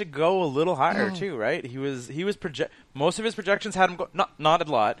predicted to go a little higher too, right? He was most of his projections had him go not a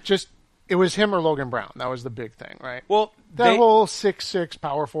lot. just it was him or Logan Brown. That was the big thing, right? Well, That whole 6'6"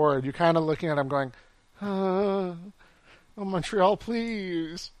 power forward, you're kind of looking at him going, oh, Montreal,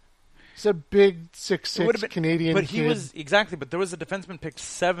 please. He's a big 6'6" Canadian but kid. he was exactly. But there was a defenseman picked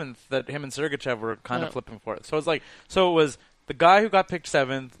 7th that him and Sergachev were kind of flipping for it. So it was the guy who got picked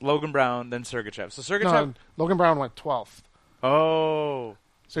 7th, Logan Brown, then Sergachev. So Sergachev. No, Logan Brown went 12th. Oh,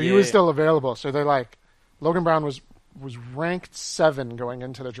 So he was still available. So they're like, Logan Brown was ranked 7 going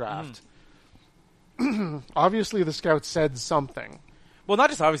into the draft. Obviously, the scouts said something. Well,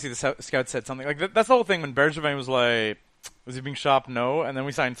 not just obviously the scout said something. Like that's the whole thing when Bergevin was like, was he being shopped? No. And then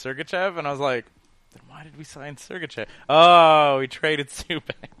we signed Sergachev, and I was like, then why did we sign Sergachev? Oh, we traded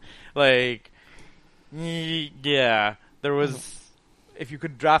Subban. Like, yeah, there was. If you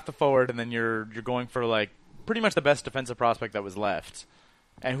could draft the forward, and then you're going for like pretty much the best defensive prospect that was left,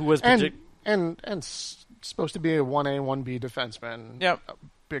 and who was supposed to be a 1A, 1B defenseman. Yep.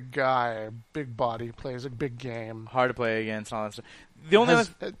 Big guy, big body, plays a big game. hard to play against and all that stuff. The only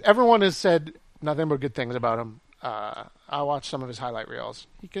Everyone has said nothing but good things about him. I watched some of his highlight reels.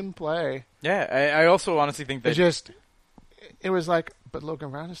 He can play. yeah, I also honestly think that It was like, but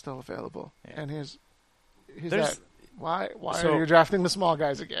Logan Brown is still available, and he's that. Why are you drafting the small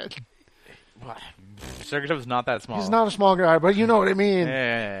guys again? Sergachev's not that small. He's not a small guy, but you know what I mean.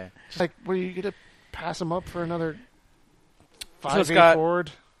 Yeah. It's like, were you going to pass him up for another 5 Scott,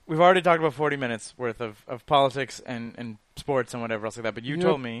 forward? We've already talked about 40 minutes worth of politics and sports and whatever else like that, but you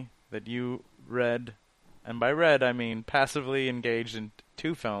told me that you read, and by read I mean passively engaged in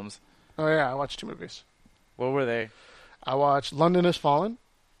 2 films. Oh, yeah, I watched 2 movies. What were they? I watched London Has Fallen.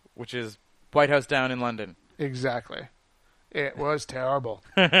 Which is White House Down in London. Exactly. It was terrible.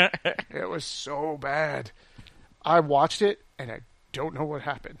 It was so bad. I watched it, and I don't know what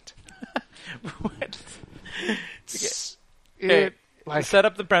happened. What? Set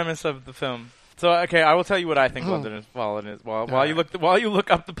up the premise of the film. So, okay, I will tell you what I think London Has Fallen is while you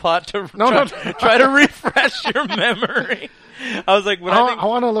look up the plot to try to refresh your memory. I was like, I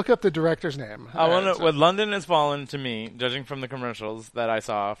want to look up the director's name. What London Has Fallen to me, judging from the commercials that I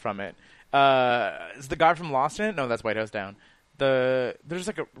saw from it, Is the guy from Lost in it? No, that's White House Down. There's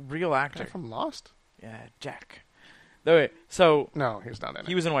like a real actor. Guy from Lost? Yeah, Jack. Wait, so No, he's not in it.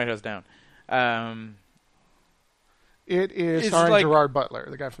 he was in White House Down. It is It's starring like- Gerard Butler,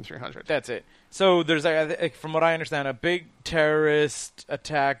 the guy from 300. That's it. So there's, from what I understand, a big terrorist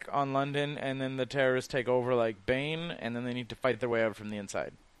attack on London, and then the terrorists take over like Bane, and then they need to fight their way out from the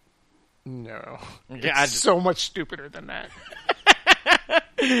inside. No. Yeah, It's so much stupider than that.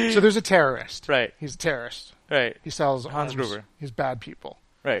 So there's a terrorist. Right. He's a terrorist. Right. He sells Hans arms. Gruber. He's bad people.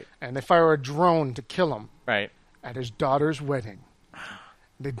 Right. And they fire a drone to kill him Right. at his daughter's wedding.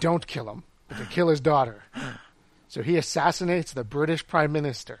 They don't kill him, but they kill his daughter. So he assassinates the British Prime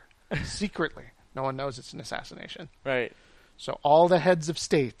Minister secretly. No one knows it's an assassination. Right. So all the heads of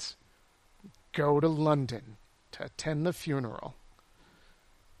states go to London to attend the funeral,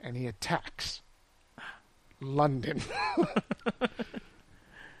 and he attacks London.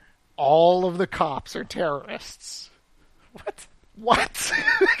 All of the cops are terrorists. What?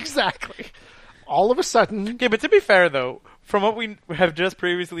 Exactly. All of a sudden, Okay, but to be fair, though, from what we have just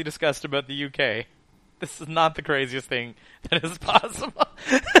previously discussed about the UK, this is not the craziest thing that is possible.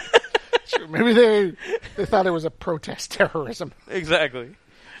 maybe they thought it was a protest terrorism. Exactly.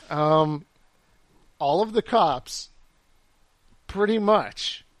 All of the cops pretty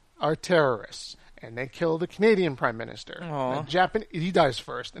much are terrorists. And they kill the Canadian Prime Minister. Aw. He dies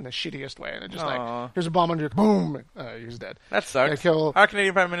first in the shittiest way. And it's just Aw. like, here's a bomb under your... Boom! He's dead. That sucks. They kill... Our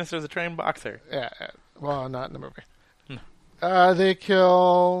Canadian Prime Minister is a trained boxer. Yeah, well, not in the movie. No. They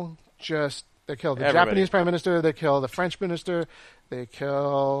kill the Everybody. Japanese Prime Minister. They kill the French Minister. They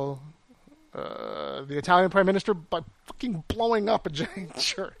kill the Italian Prime Minister by fucking blowing up a giant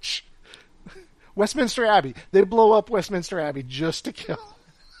church. Westminster Abbey. They blow up Westminster Abbey just to kill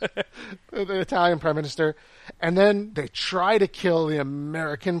the Italian Prime Minister. And then they try to kill the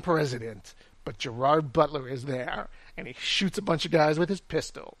American president. But Gerard Butler is there. And he shoots a bunch of guys with his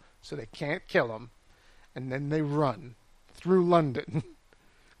pistol. So they can't kill him. And then they run through London.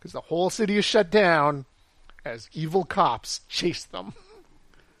 Because the whole city is shut down as evil cops chase them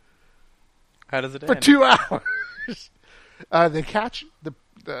How does it for end? 2 hours. They catch the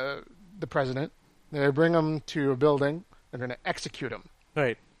president. They bring him to a building. They're going to execute him.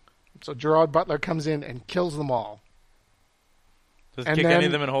 Right. So Gerard Butler comes in and kills them all. Just And kick then- any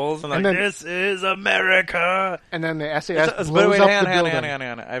of them in holes and and like, then- this is America. And then the SAS But blows wait, up hang the on.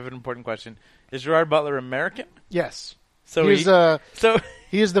 building. I have an important question. Is Gerard Butler American? Yes. So He's so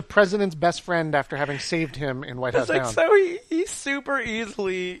he is the president's best friend after having saved him in White House it's like Down. so he super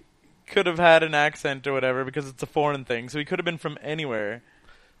easily could have had an accent or whatever because it's a foreign thing. So he could have been from anywhere.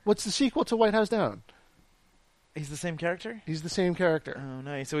 What's the sequel to White House Down? He's the same character? He's the same character. Oh,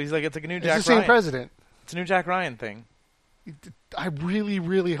 nice. So he's like, it's like a new It's Jack the same Ryan. president. It's a new Jack Ryan thing. I really,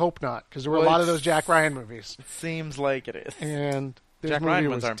 really hope not, because there were Well, a lot of it's- those Jack Ryan movies, It seems like it is. and this Jack movie Ryan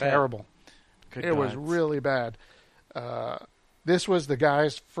was ones aren't bad. terrible. Good It was gods. really bad. This was the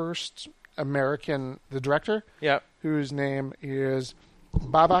guy's first American, the director, Yep. whose name is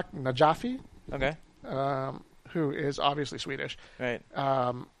Babak Najafi, Okay. who is obviously Swedish. Right.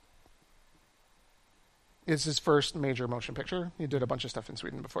 It's his first major motion picture. He did a bunch of stuff in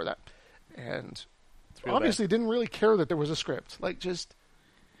Sweden before that, and It's real obviously didn't really care that there was a script. Like, just bad.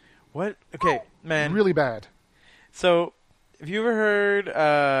 What? Okay, man. really bad. So, have you ever heard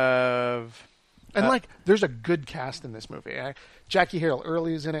of... And there's a good cast in this movie. Jackie Hale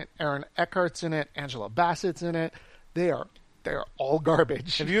Early's in it. Aaron Eckhart's in it. Angela Bassett's in it. They are all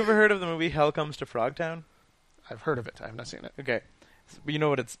garbage. Have you ever heard of the movie Hell Comes to Frogtown? I've heard of it. I have not seen it. Okay. But you know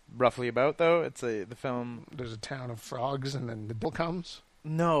what it's roughly about, though? It's the film... There's a town of frogs, and then the bill comes.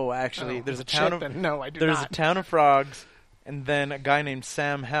 No, actually. Oh, there's a shit, town of... then no, I do There's not. a town of frogs, and then a guy named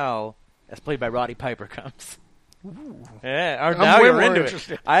Sam Hell, as played by Roddy Piper, comes. Yeah, I'm now way you're more into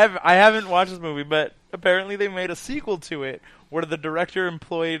interested. it. I haven't watched this movie, but apparently they made a sequel to it where the director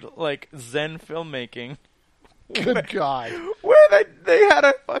employed like Zen filmmaking. Good God. Where they had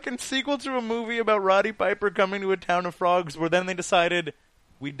a fucking sequel to a movie about Roddy Piper coming to a town of frogs, where then they decided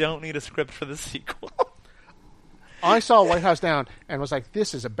we don't need a script for the sequel. I saw White House Down and was like,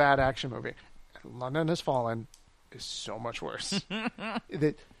 this is a bad action movie. And London Has Fallen is so much worse.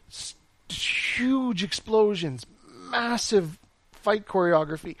 Huge explosions, massive fight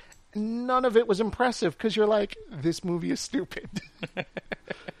choreography. None of it was impressive because you're like, this movie is stupid.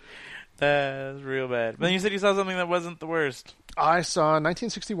 That's real bad. But then you said you saw something that wasn't the worst. I saw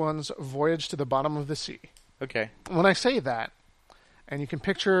 1961's Voyage to the Bottom of the Sea. Okay. When I say that, and you can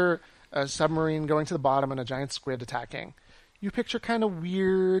picture a submarine going to the bottom and a giant squid attacking, you picture kind of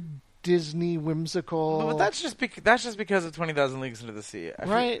weird Disney whimsical. But that's just because of 20,000 Leagues Into the Sea,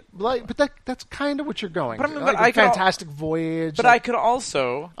 right? But that's kind of what you're going. But I to. mean, Like but I a could fantastic voyage. But like I could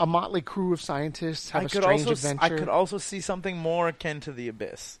also a motley crew of scientists have I a could strange also adventure. I could also see something more akin to The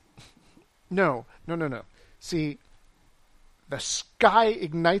Abyss. No. See, the sky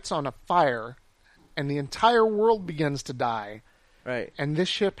ignites on a fire, and the entire world begins to die. Right. And this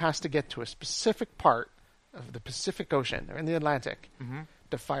ship has to get to a specific part of the Pacific Ocean, or in the Atlantic,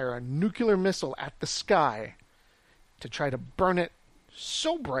 to fire a nuclear missile at the sky to try to burn it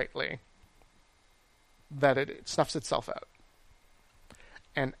so brightly that it snuffs itself out.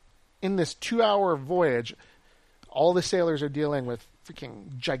 And in this 2-hour voyage, all the sailors are dealing with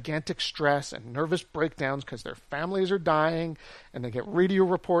freaking gigantic stress and nervous breakdowns because their families are dying, and they get radio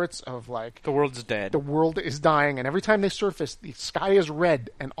reports of like The world's dead. the world is dying, and every time they surface, the sky is red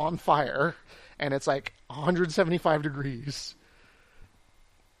and on fire, and it's like 175 degrees.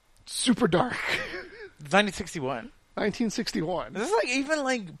 Super dark. 1961. 1961. This is like even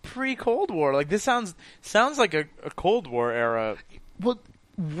like pre-Cold War. Like this sounds like a Cold War era. Well,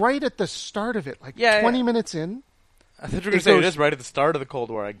 right at the start of it, like Yeah, 20 yeah. minutes in. I thought you were going to It say goes- it is right at the start of the Cold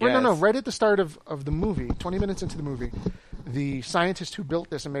War. I guess. Well, no, right at the start of the movie, 20 minutes into the movie, the scientist who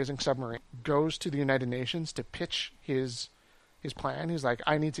built this amazing submarine goes to the United Nations to pitch his plan. He's like,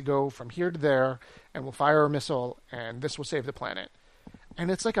 I need to go from here to there, and we'll fire a missile, and this will save the planet. And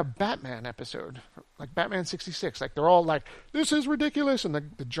it's like a Batman episode, like Batman 66. Like, they're all like, this is ridiculous, and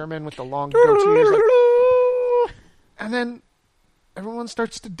the German with the long goatee is like... And then everyone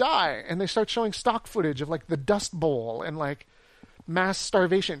starts to die, and they start showing stock footage of, like, the Dust Bowl and, like, mass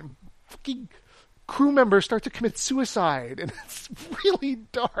starvation. Fucking crew members start to commit suicide, and it's really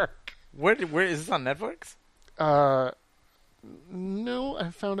dark. Where is this on Netflix? No, I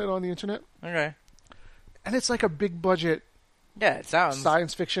found it on the internet. Okay. And it's like a big budget Yeah, it sounds.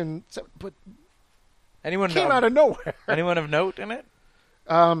 science fiction, but Anyone came know- out of nowhere. Anyone of note in it?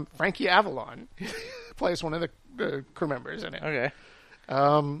 Frankie Avalon plays one of the crew members in it. Okay.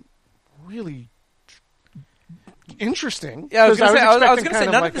 Really interesting. Yeah, I was 'cause gonna say. I was expecting gonna kind say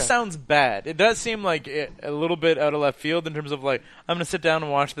of none like of this a- sounds bad. It does seem like a little bit out of left field in terms of like I'm gonna sit down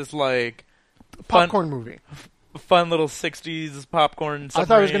and watch this like popcorn movie. fun little '60s popcorn. I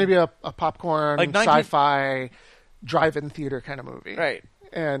thought it was going to submarine. be a popcorn Like sci-fi drive-in theater kind of movie, right,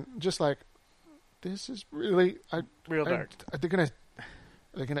 And just like this is really real dark. Are they gonna?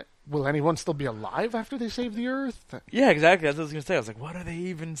 Will anyone still be alive after they save the Earth? Yeah, exactly. That's what I was gonna say. I was like, what are they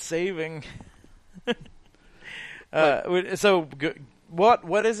even saving? What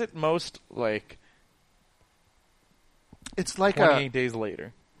is it most like? It's like 28 days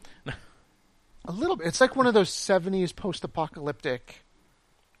later. a little bit. It's like one of those 70s post-apocalyptic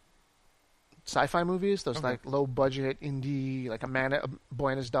sci-fi movies. Those Okay. like low-budget indie, like a boy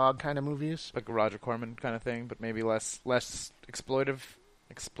and his dog kind of movies. Like a Roger Corman kind of thing, but maybe less exploitative.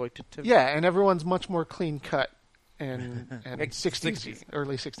 Yeah, and everyone's much more clean cut and Like 60s, 60s.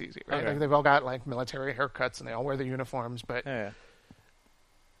 early 60s, right? Okay. Like they've all got like military haircuts and they all wear the uniforms, but Yeah.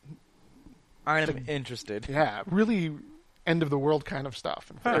 I'm interested. yeah, really end of the world kind of stuff.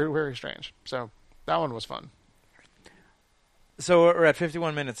 And Huh. very, very strange. So that one was fun. So we're at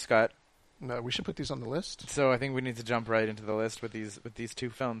 51 minutes, Scott. We should put these on the list. So I think we need to jump right into the list with these two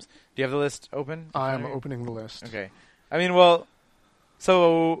films. Do you have the list open? I'm opening the list. Okay. I mean, well,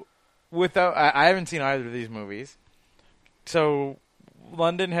 so I haven't seen either of these movies. So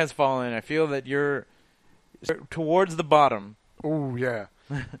London Has Fallen. I feel that you're towards the bottom. Oh yeah.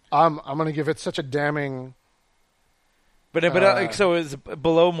 I'm gonna give it such a damning But so is it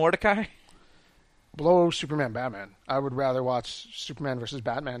below Mordecai? below Superman Batman. I would rather watch Superman versus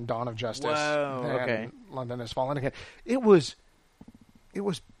Batman: Dawn of Justice Whoa, than okay. London Has Fallen again. It was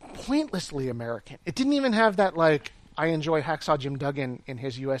pointlessly American. It didn't even have that like I enjoy Hacksaw Jim Duggan in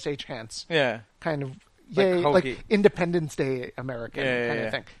his USA chance Yeah. kind of Like yay hokey. like Independence Day American Yeah, kind yeah.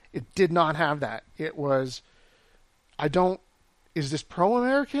 of thing. It did not have that. It was is this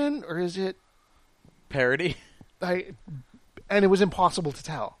pro-American or is it Parody. and it was impossible to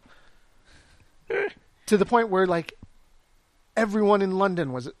tell. To the point where like everyone in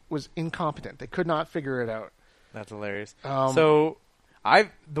London was incompetent. They could not figure it out. That's hilarious. Um, So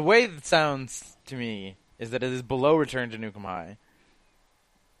the way it sounds to me is that it is below Return to Nukem High.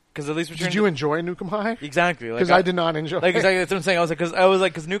 Because at least Return Did you enjoy Nukem High? exactly Because I did not enjoy like it. exactly that's what I'm saying. I was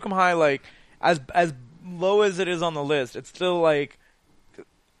like because Nukem High like as low as it is on the list, it's still like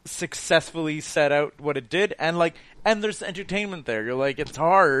successfully set out what it did, and there's entertainment there. You're like it's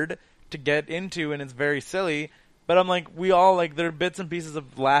hard to get into and it's very silly, but I'm like we all like there are bits and pieces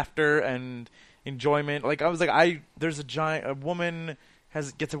of laughter and enjoyment. Like I was like there's a woman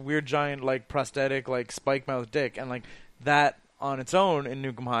gets a weird giant like prosthetic like spike mouth dick, and like that on its own in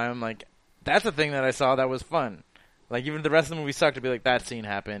Nukem High, I'm like, that's a thing that I saw that was fun. Like even if the rest of the movie sucked, to be like that scene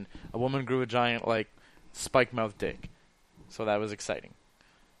happened. A woman grew a giant like spike mouth dick, so that was exciting.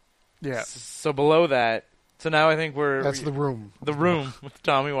 Yeah. So below that, so now I think That's The Room. The Room with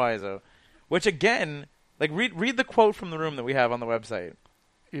Tommy Wiseau, which again, like read the quote from The Room that we have on the website.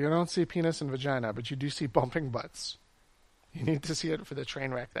 You don't see penis and vagina, but you do see bumping butts. You need to see it for the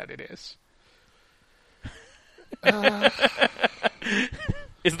train wreck that it is.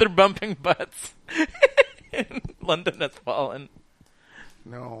 Is there bumping butts in London Has Fallen?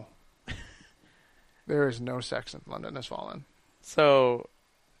 No. There is no sex in London Has Fallen. So,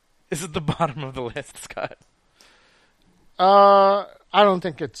 is it the bottom of the list, Scott? I don't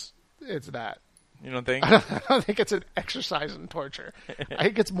think it's that. You don't think? I don't think it's an exercise in torture. I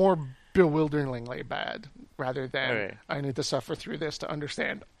think it's more bewilderingly bad rather than I need to suffer through this to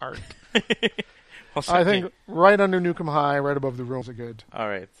understand art. Well, I think right under Nukem High, right above The Room is a good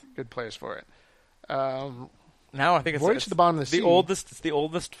place for it. Now I think Voyage to the Bottom of the Sea. It's the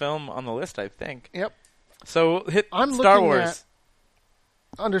oldest film on the list, I think. Yep. So I'm Star looking Wars.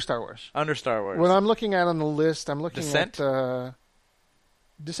 Under Star Wars. Under Star Wars. What I'm looking at on the list, I'm looking Descent? at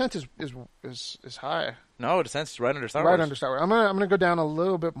Descent is high. No, Descent's right under Star Wars. Right under Star Wars. I'm gonna go down a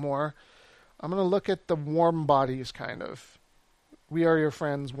little bit more. I'm gonna look at the Warm Bodies kind of. We Are Your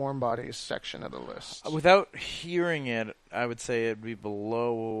Friends, Warm Bodies section of the list. Without hearing it, I would say it'd be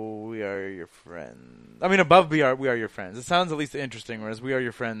below We Are Your Friends. I mean, above We Are Your Friends. It sounds at least interesting, whereas We Are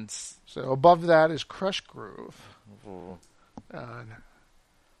Your Friends. So above that is Crush Groove.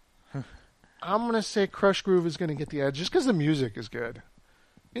 I'm gonna say Crush Groove is gonna get the edge just because the music is good.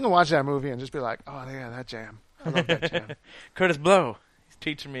 You can watch that movie and just be like, oh, yeah, that jam. I love that jam. Curtis Blow. He's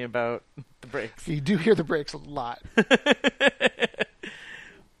teaching me about the breaks. You do hear the breaks a lot.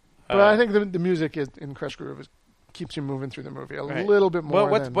 But I think the music in Crush Groove keeps you moving through the movie a little bit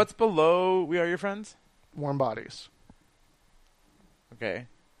more than what's below We Are Your Friends? Warm Bodies. Okay.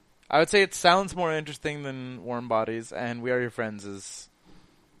 I would say it sounds more interesting than Warm Bodies, and We Are Your Friends is...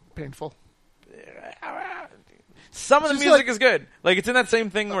 painful. Some of the music is good. Like, it's in that same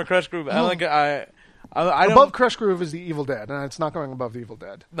thing where Crush Groove... I don't... Above Crush Groove is The Evil Dead, and it's not going above The Evil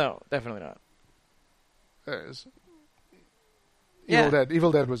Dead. No, definitely not. There is. Yeah.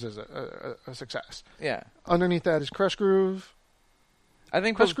 Evil Dead was a success. Yeah. Underneath that is Crush Groove. I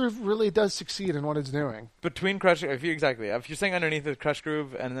think Crush Groove really does succeed in what it's doing. Between Crush... If you're saying underneath is Crush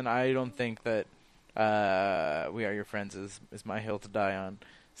Groove, and then I don't think that We Are Your Friends is my hill to die on,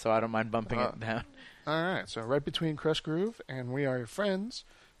 so I don't mind bumping it down. All right, so right between Crush Groove and We Are Your Friends,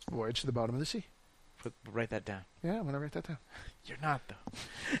 Voyage to the Bottom of the Sea. Write that down. Yeah, I'm going to write that down. You're not, though.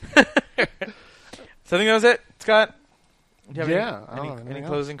 So I think that was it, Scott. Do you have any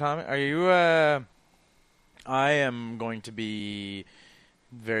closing comment? Are you... I am going to be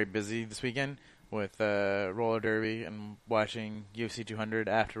very busy this weekend with roller derby and watching UFC 200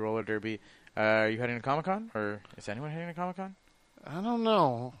 after roller derby. Are you heading to Comic-Con? Or is anyone heading to Comic-Con? I don't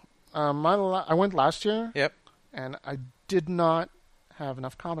know. I went last year. Yep. And I did not have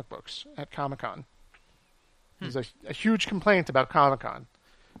enough comic books at Comic-Con. There's a huge complaint about Comic-Con.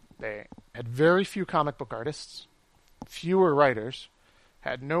 They had very few comic book artists, fewer writers,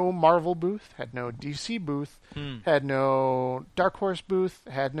 had no Marvel booth, had no DC booth, had no Dark Horse booth,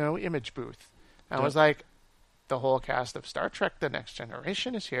 had no Image booth. And I was like, the whole cast of Star Trek The Next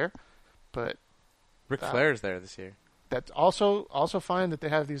Generation is here, but... Ric Flair's there this year. That's also fine that they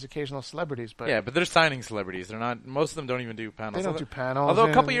have these occasional celebrities, but... Yeah, but they're signing celebrities. They're not... Most of them don't even do panels. They don't do panels. Although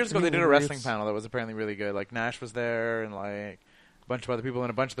a couple years ago they did a wrestling panel that was apparently really good. Like Nash was there and like a bunch of other people, and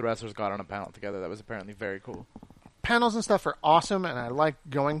a bunch of the wrestlers got on a panel together that was apparently very cool. Panels and stuff are awesome, and I like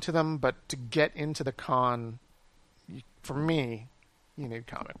going to them, but to get into the con, for me, you need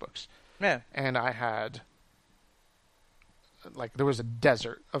comic books. Yeah. And I had... Like, there was a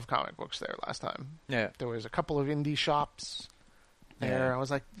desert of comic books there last time. Yeah. There was a couple of indie shops there. Yeah. I was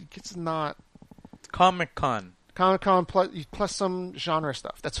like, it's not... It's Comic-Con. Comic-Con plus some genre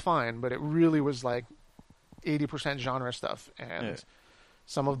stuff. That's fine, but it really was like 80% genre stuff. And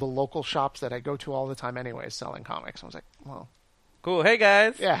some of the local shops that I go to all the time anyway selling comics. I was like, well... Cool. Hey,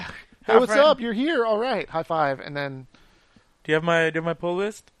 guys. Yeah. Hey, what's up? You're here. All right. High five. And then... Do you have my pull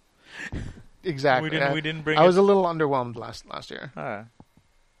list? Exactly. We didn't bring I was a little underwhelmed last year.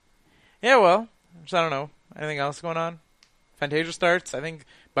 Yeah, well, just, I don't know. Anything else going on? Fantasia starts. I think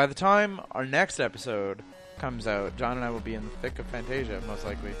by the time our next episode comes out, John and I will be in the thick of Fantasia, most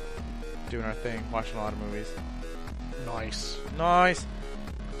likely. Doing our thing, watching a lot of movies. Nice.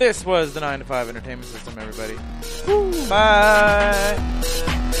 This was the 9 to 5 Entertainment System, everybody. Bye!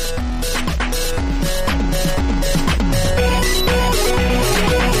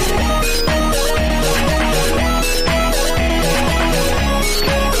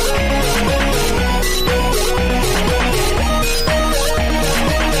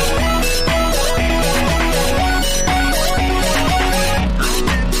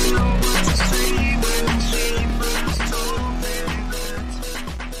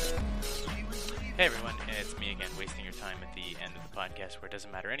 Hey everyone, it's me again, wasting your time at the end of the podcast where it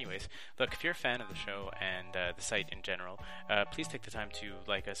doesn't matter anyways. Look, if you're a fan of the show and the site in general, please take the time to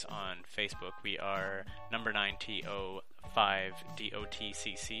like us on Facebook. We are number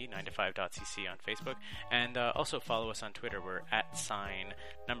 9TO5DOTCC, 9to5.cc on Facebook, and also follow us on Twitter. We're at sign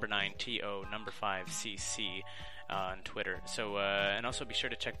number 9TO number 5CC on Twitter. So, and also be sure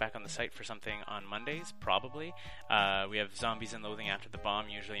to check back on the site for something on Mondays, probably. We have Zombies and Loathing After the Bomb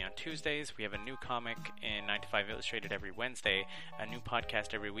usually on Tuesdays. We have a new comic in 9 to 5 Illustrated every Wednesday, a new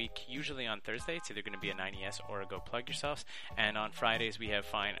podcast every week, usually on Thursday. It's either going to be a 90S or a Go Plug Yourselves. And on Fridays we have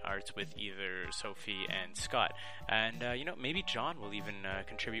Fine Arts with either Sophie and Scott. And, maybe John will even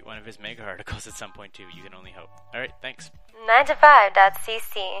contribute one of his mega articles at some point too. You can only hope. Alright, thanks.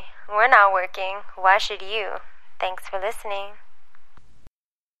 9to5.cc. We're not working. Why should you? Thanks for listening.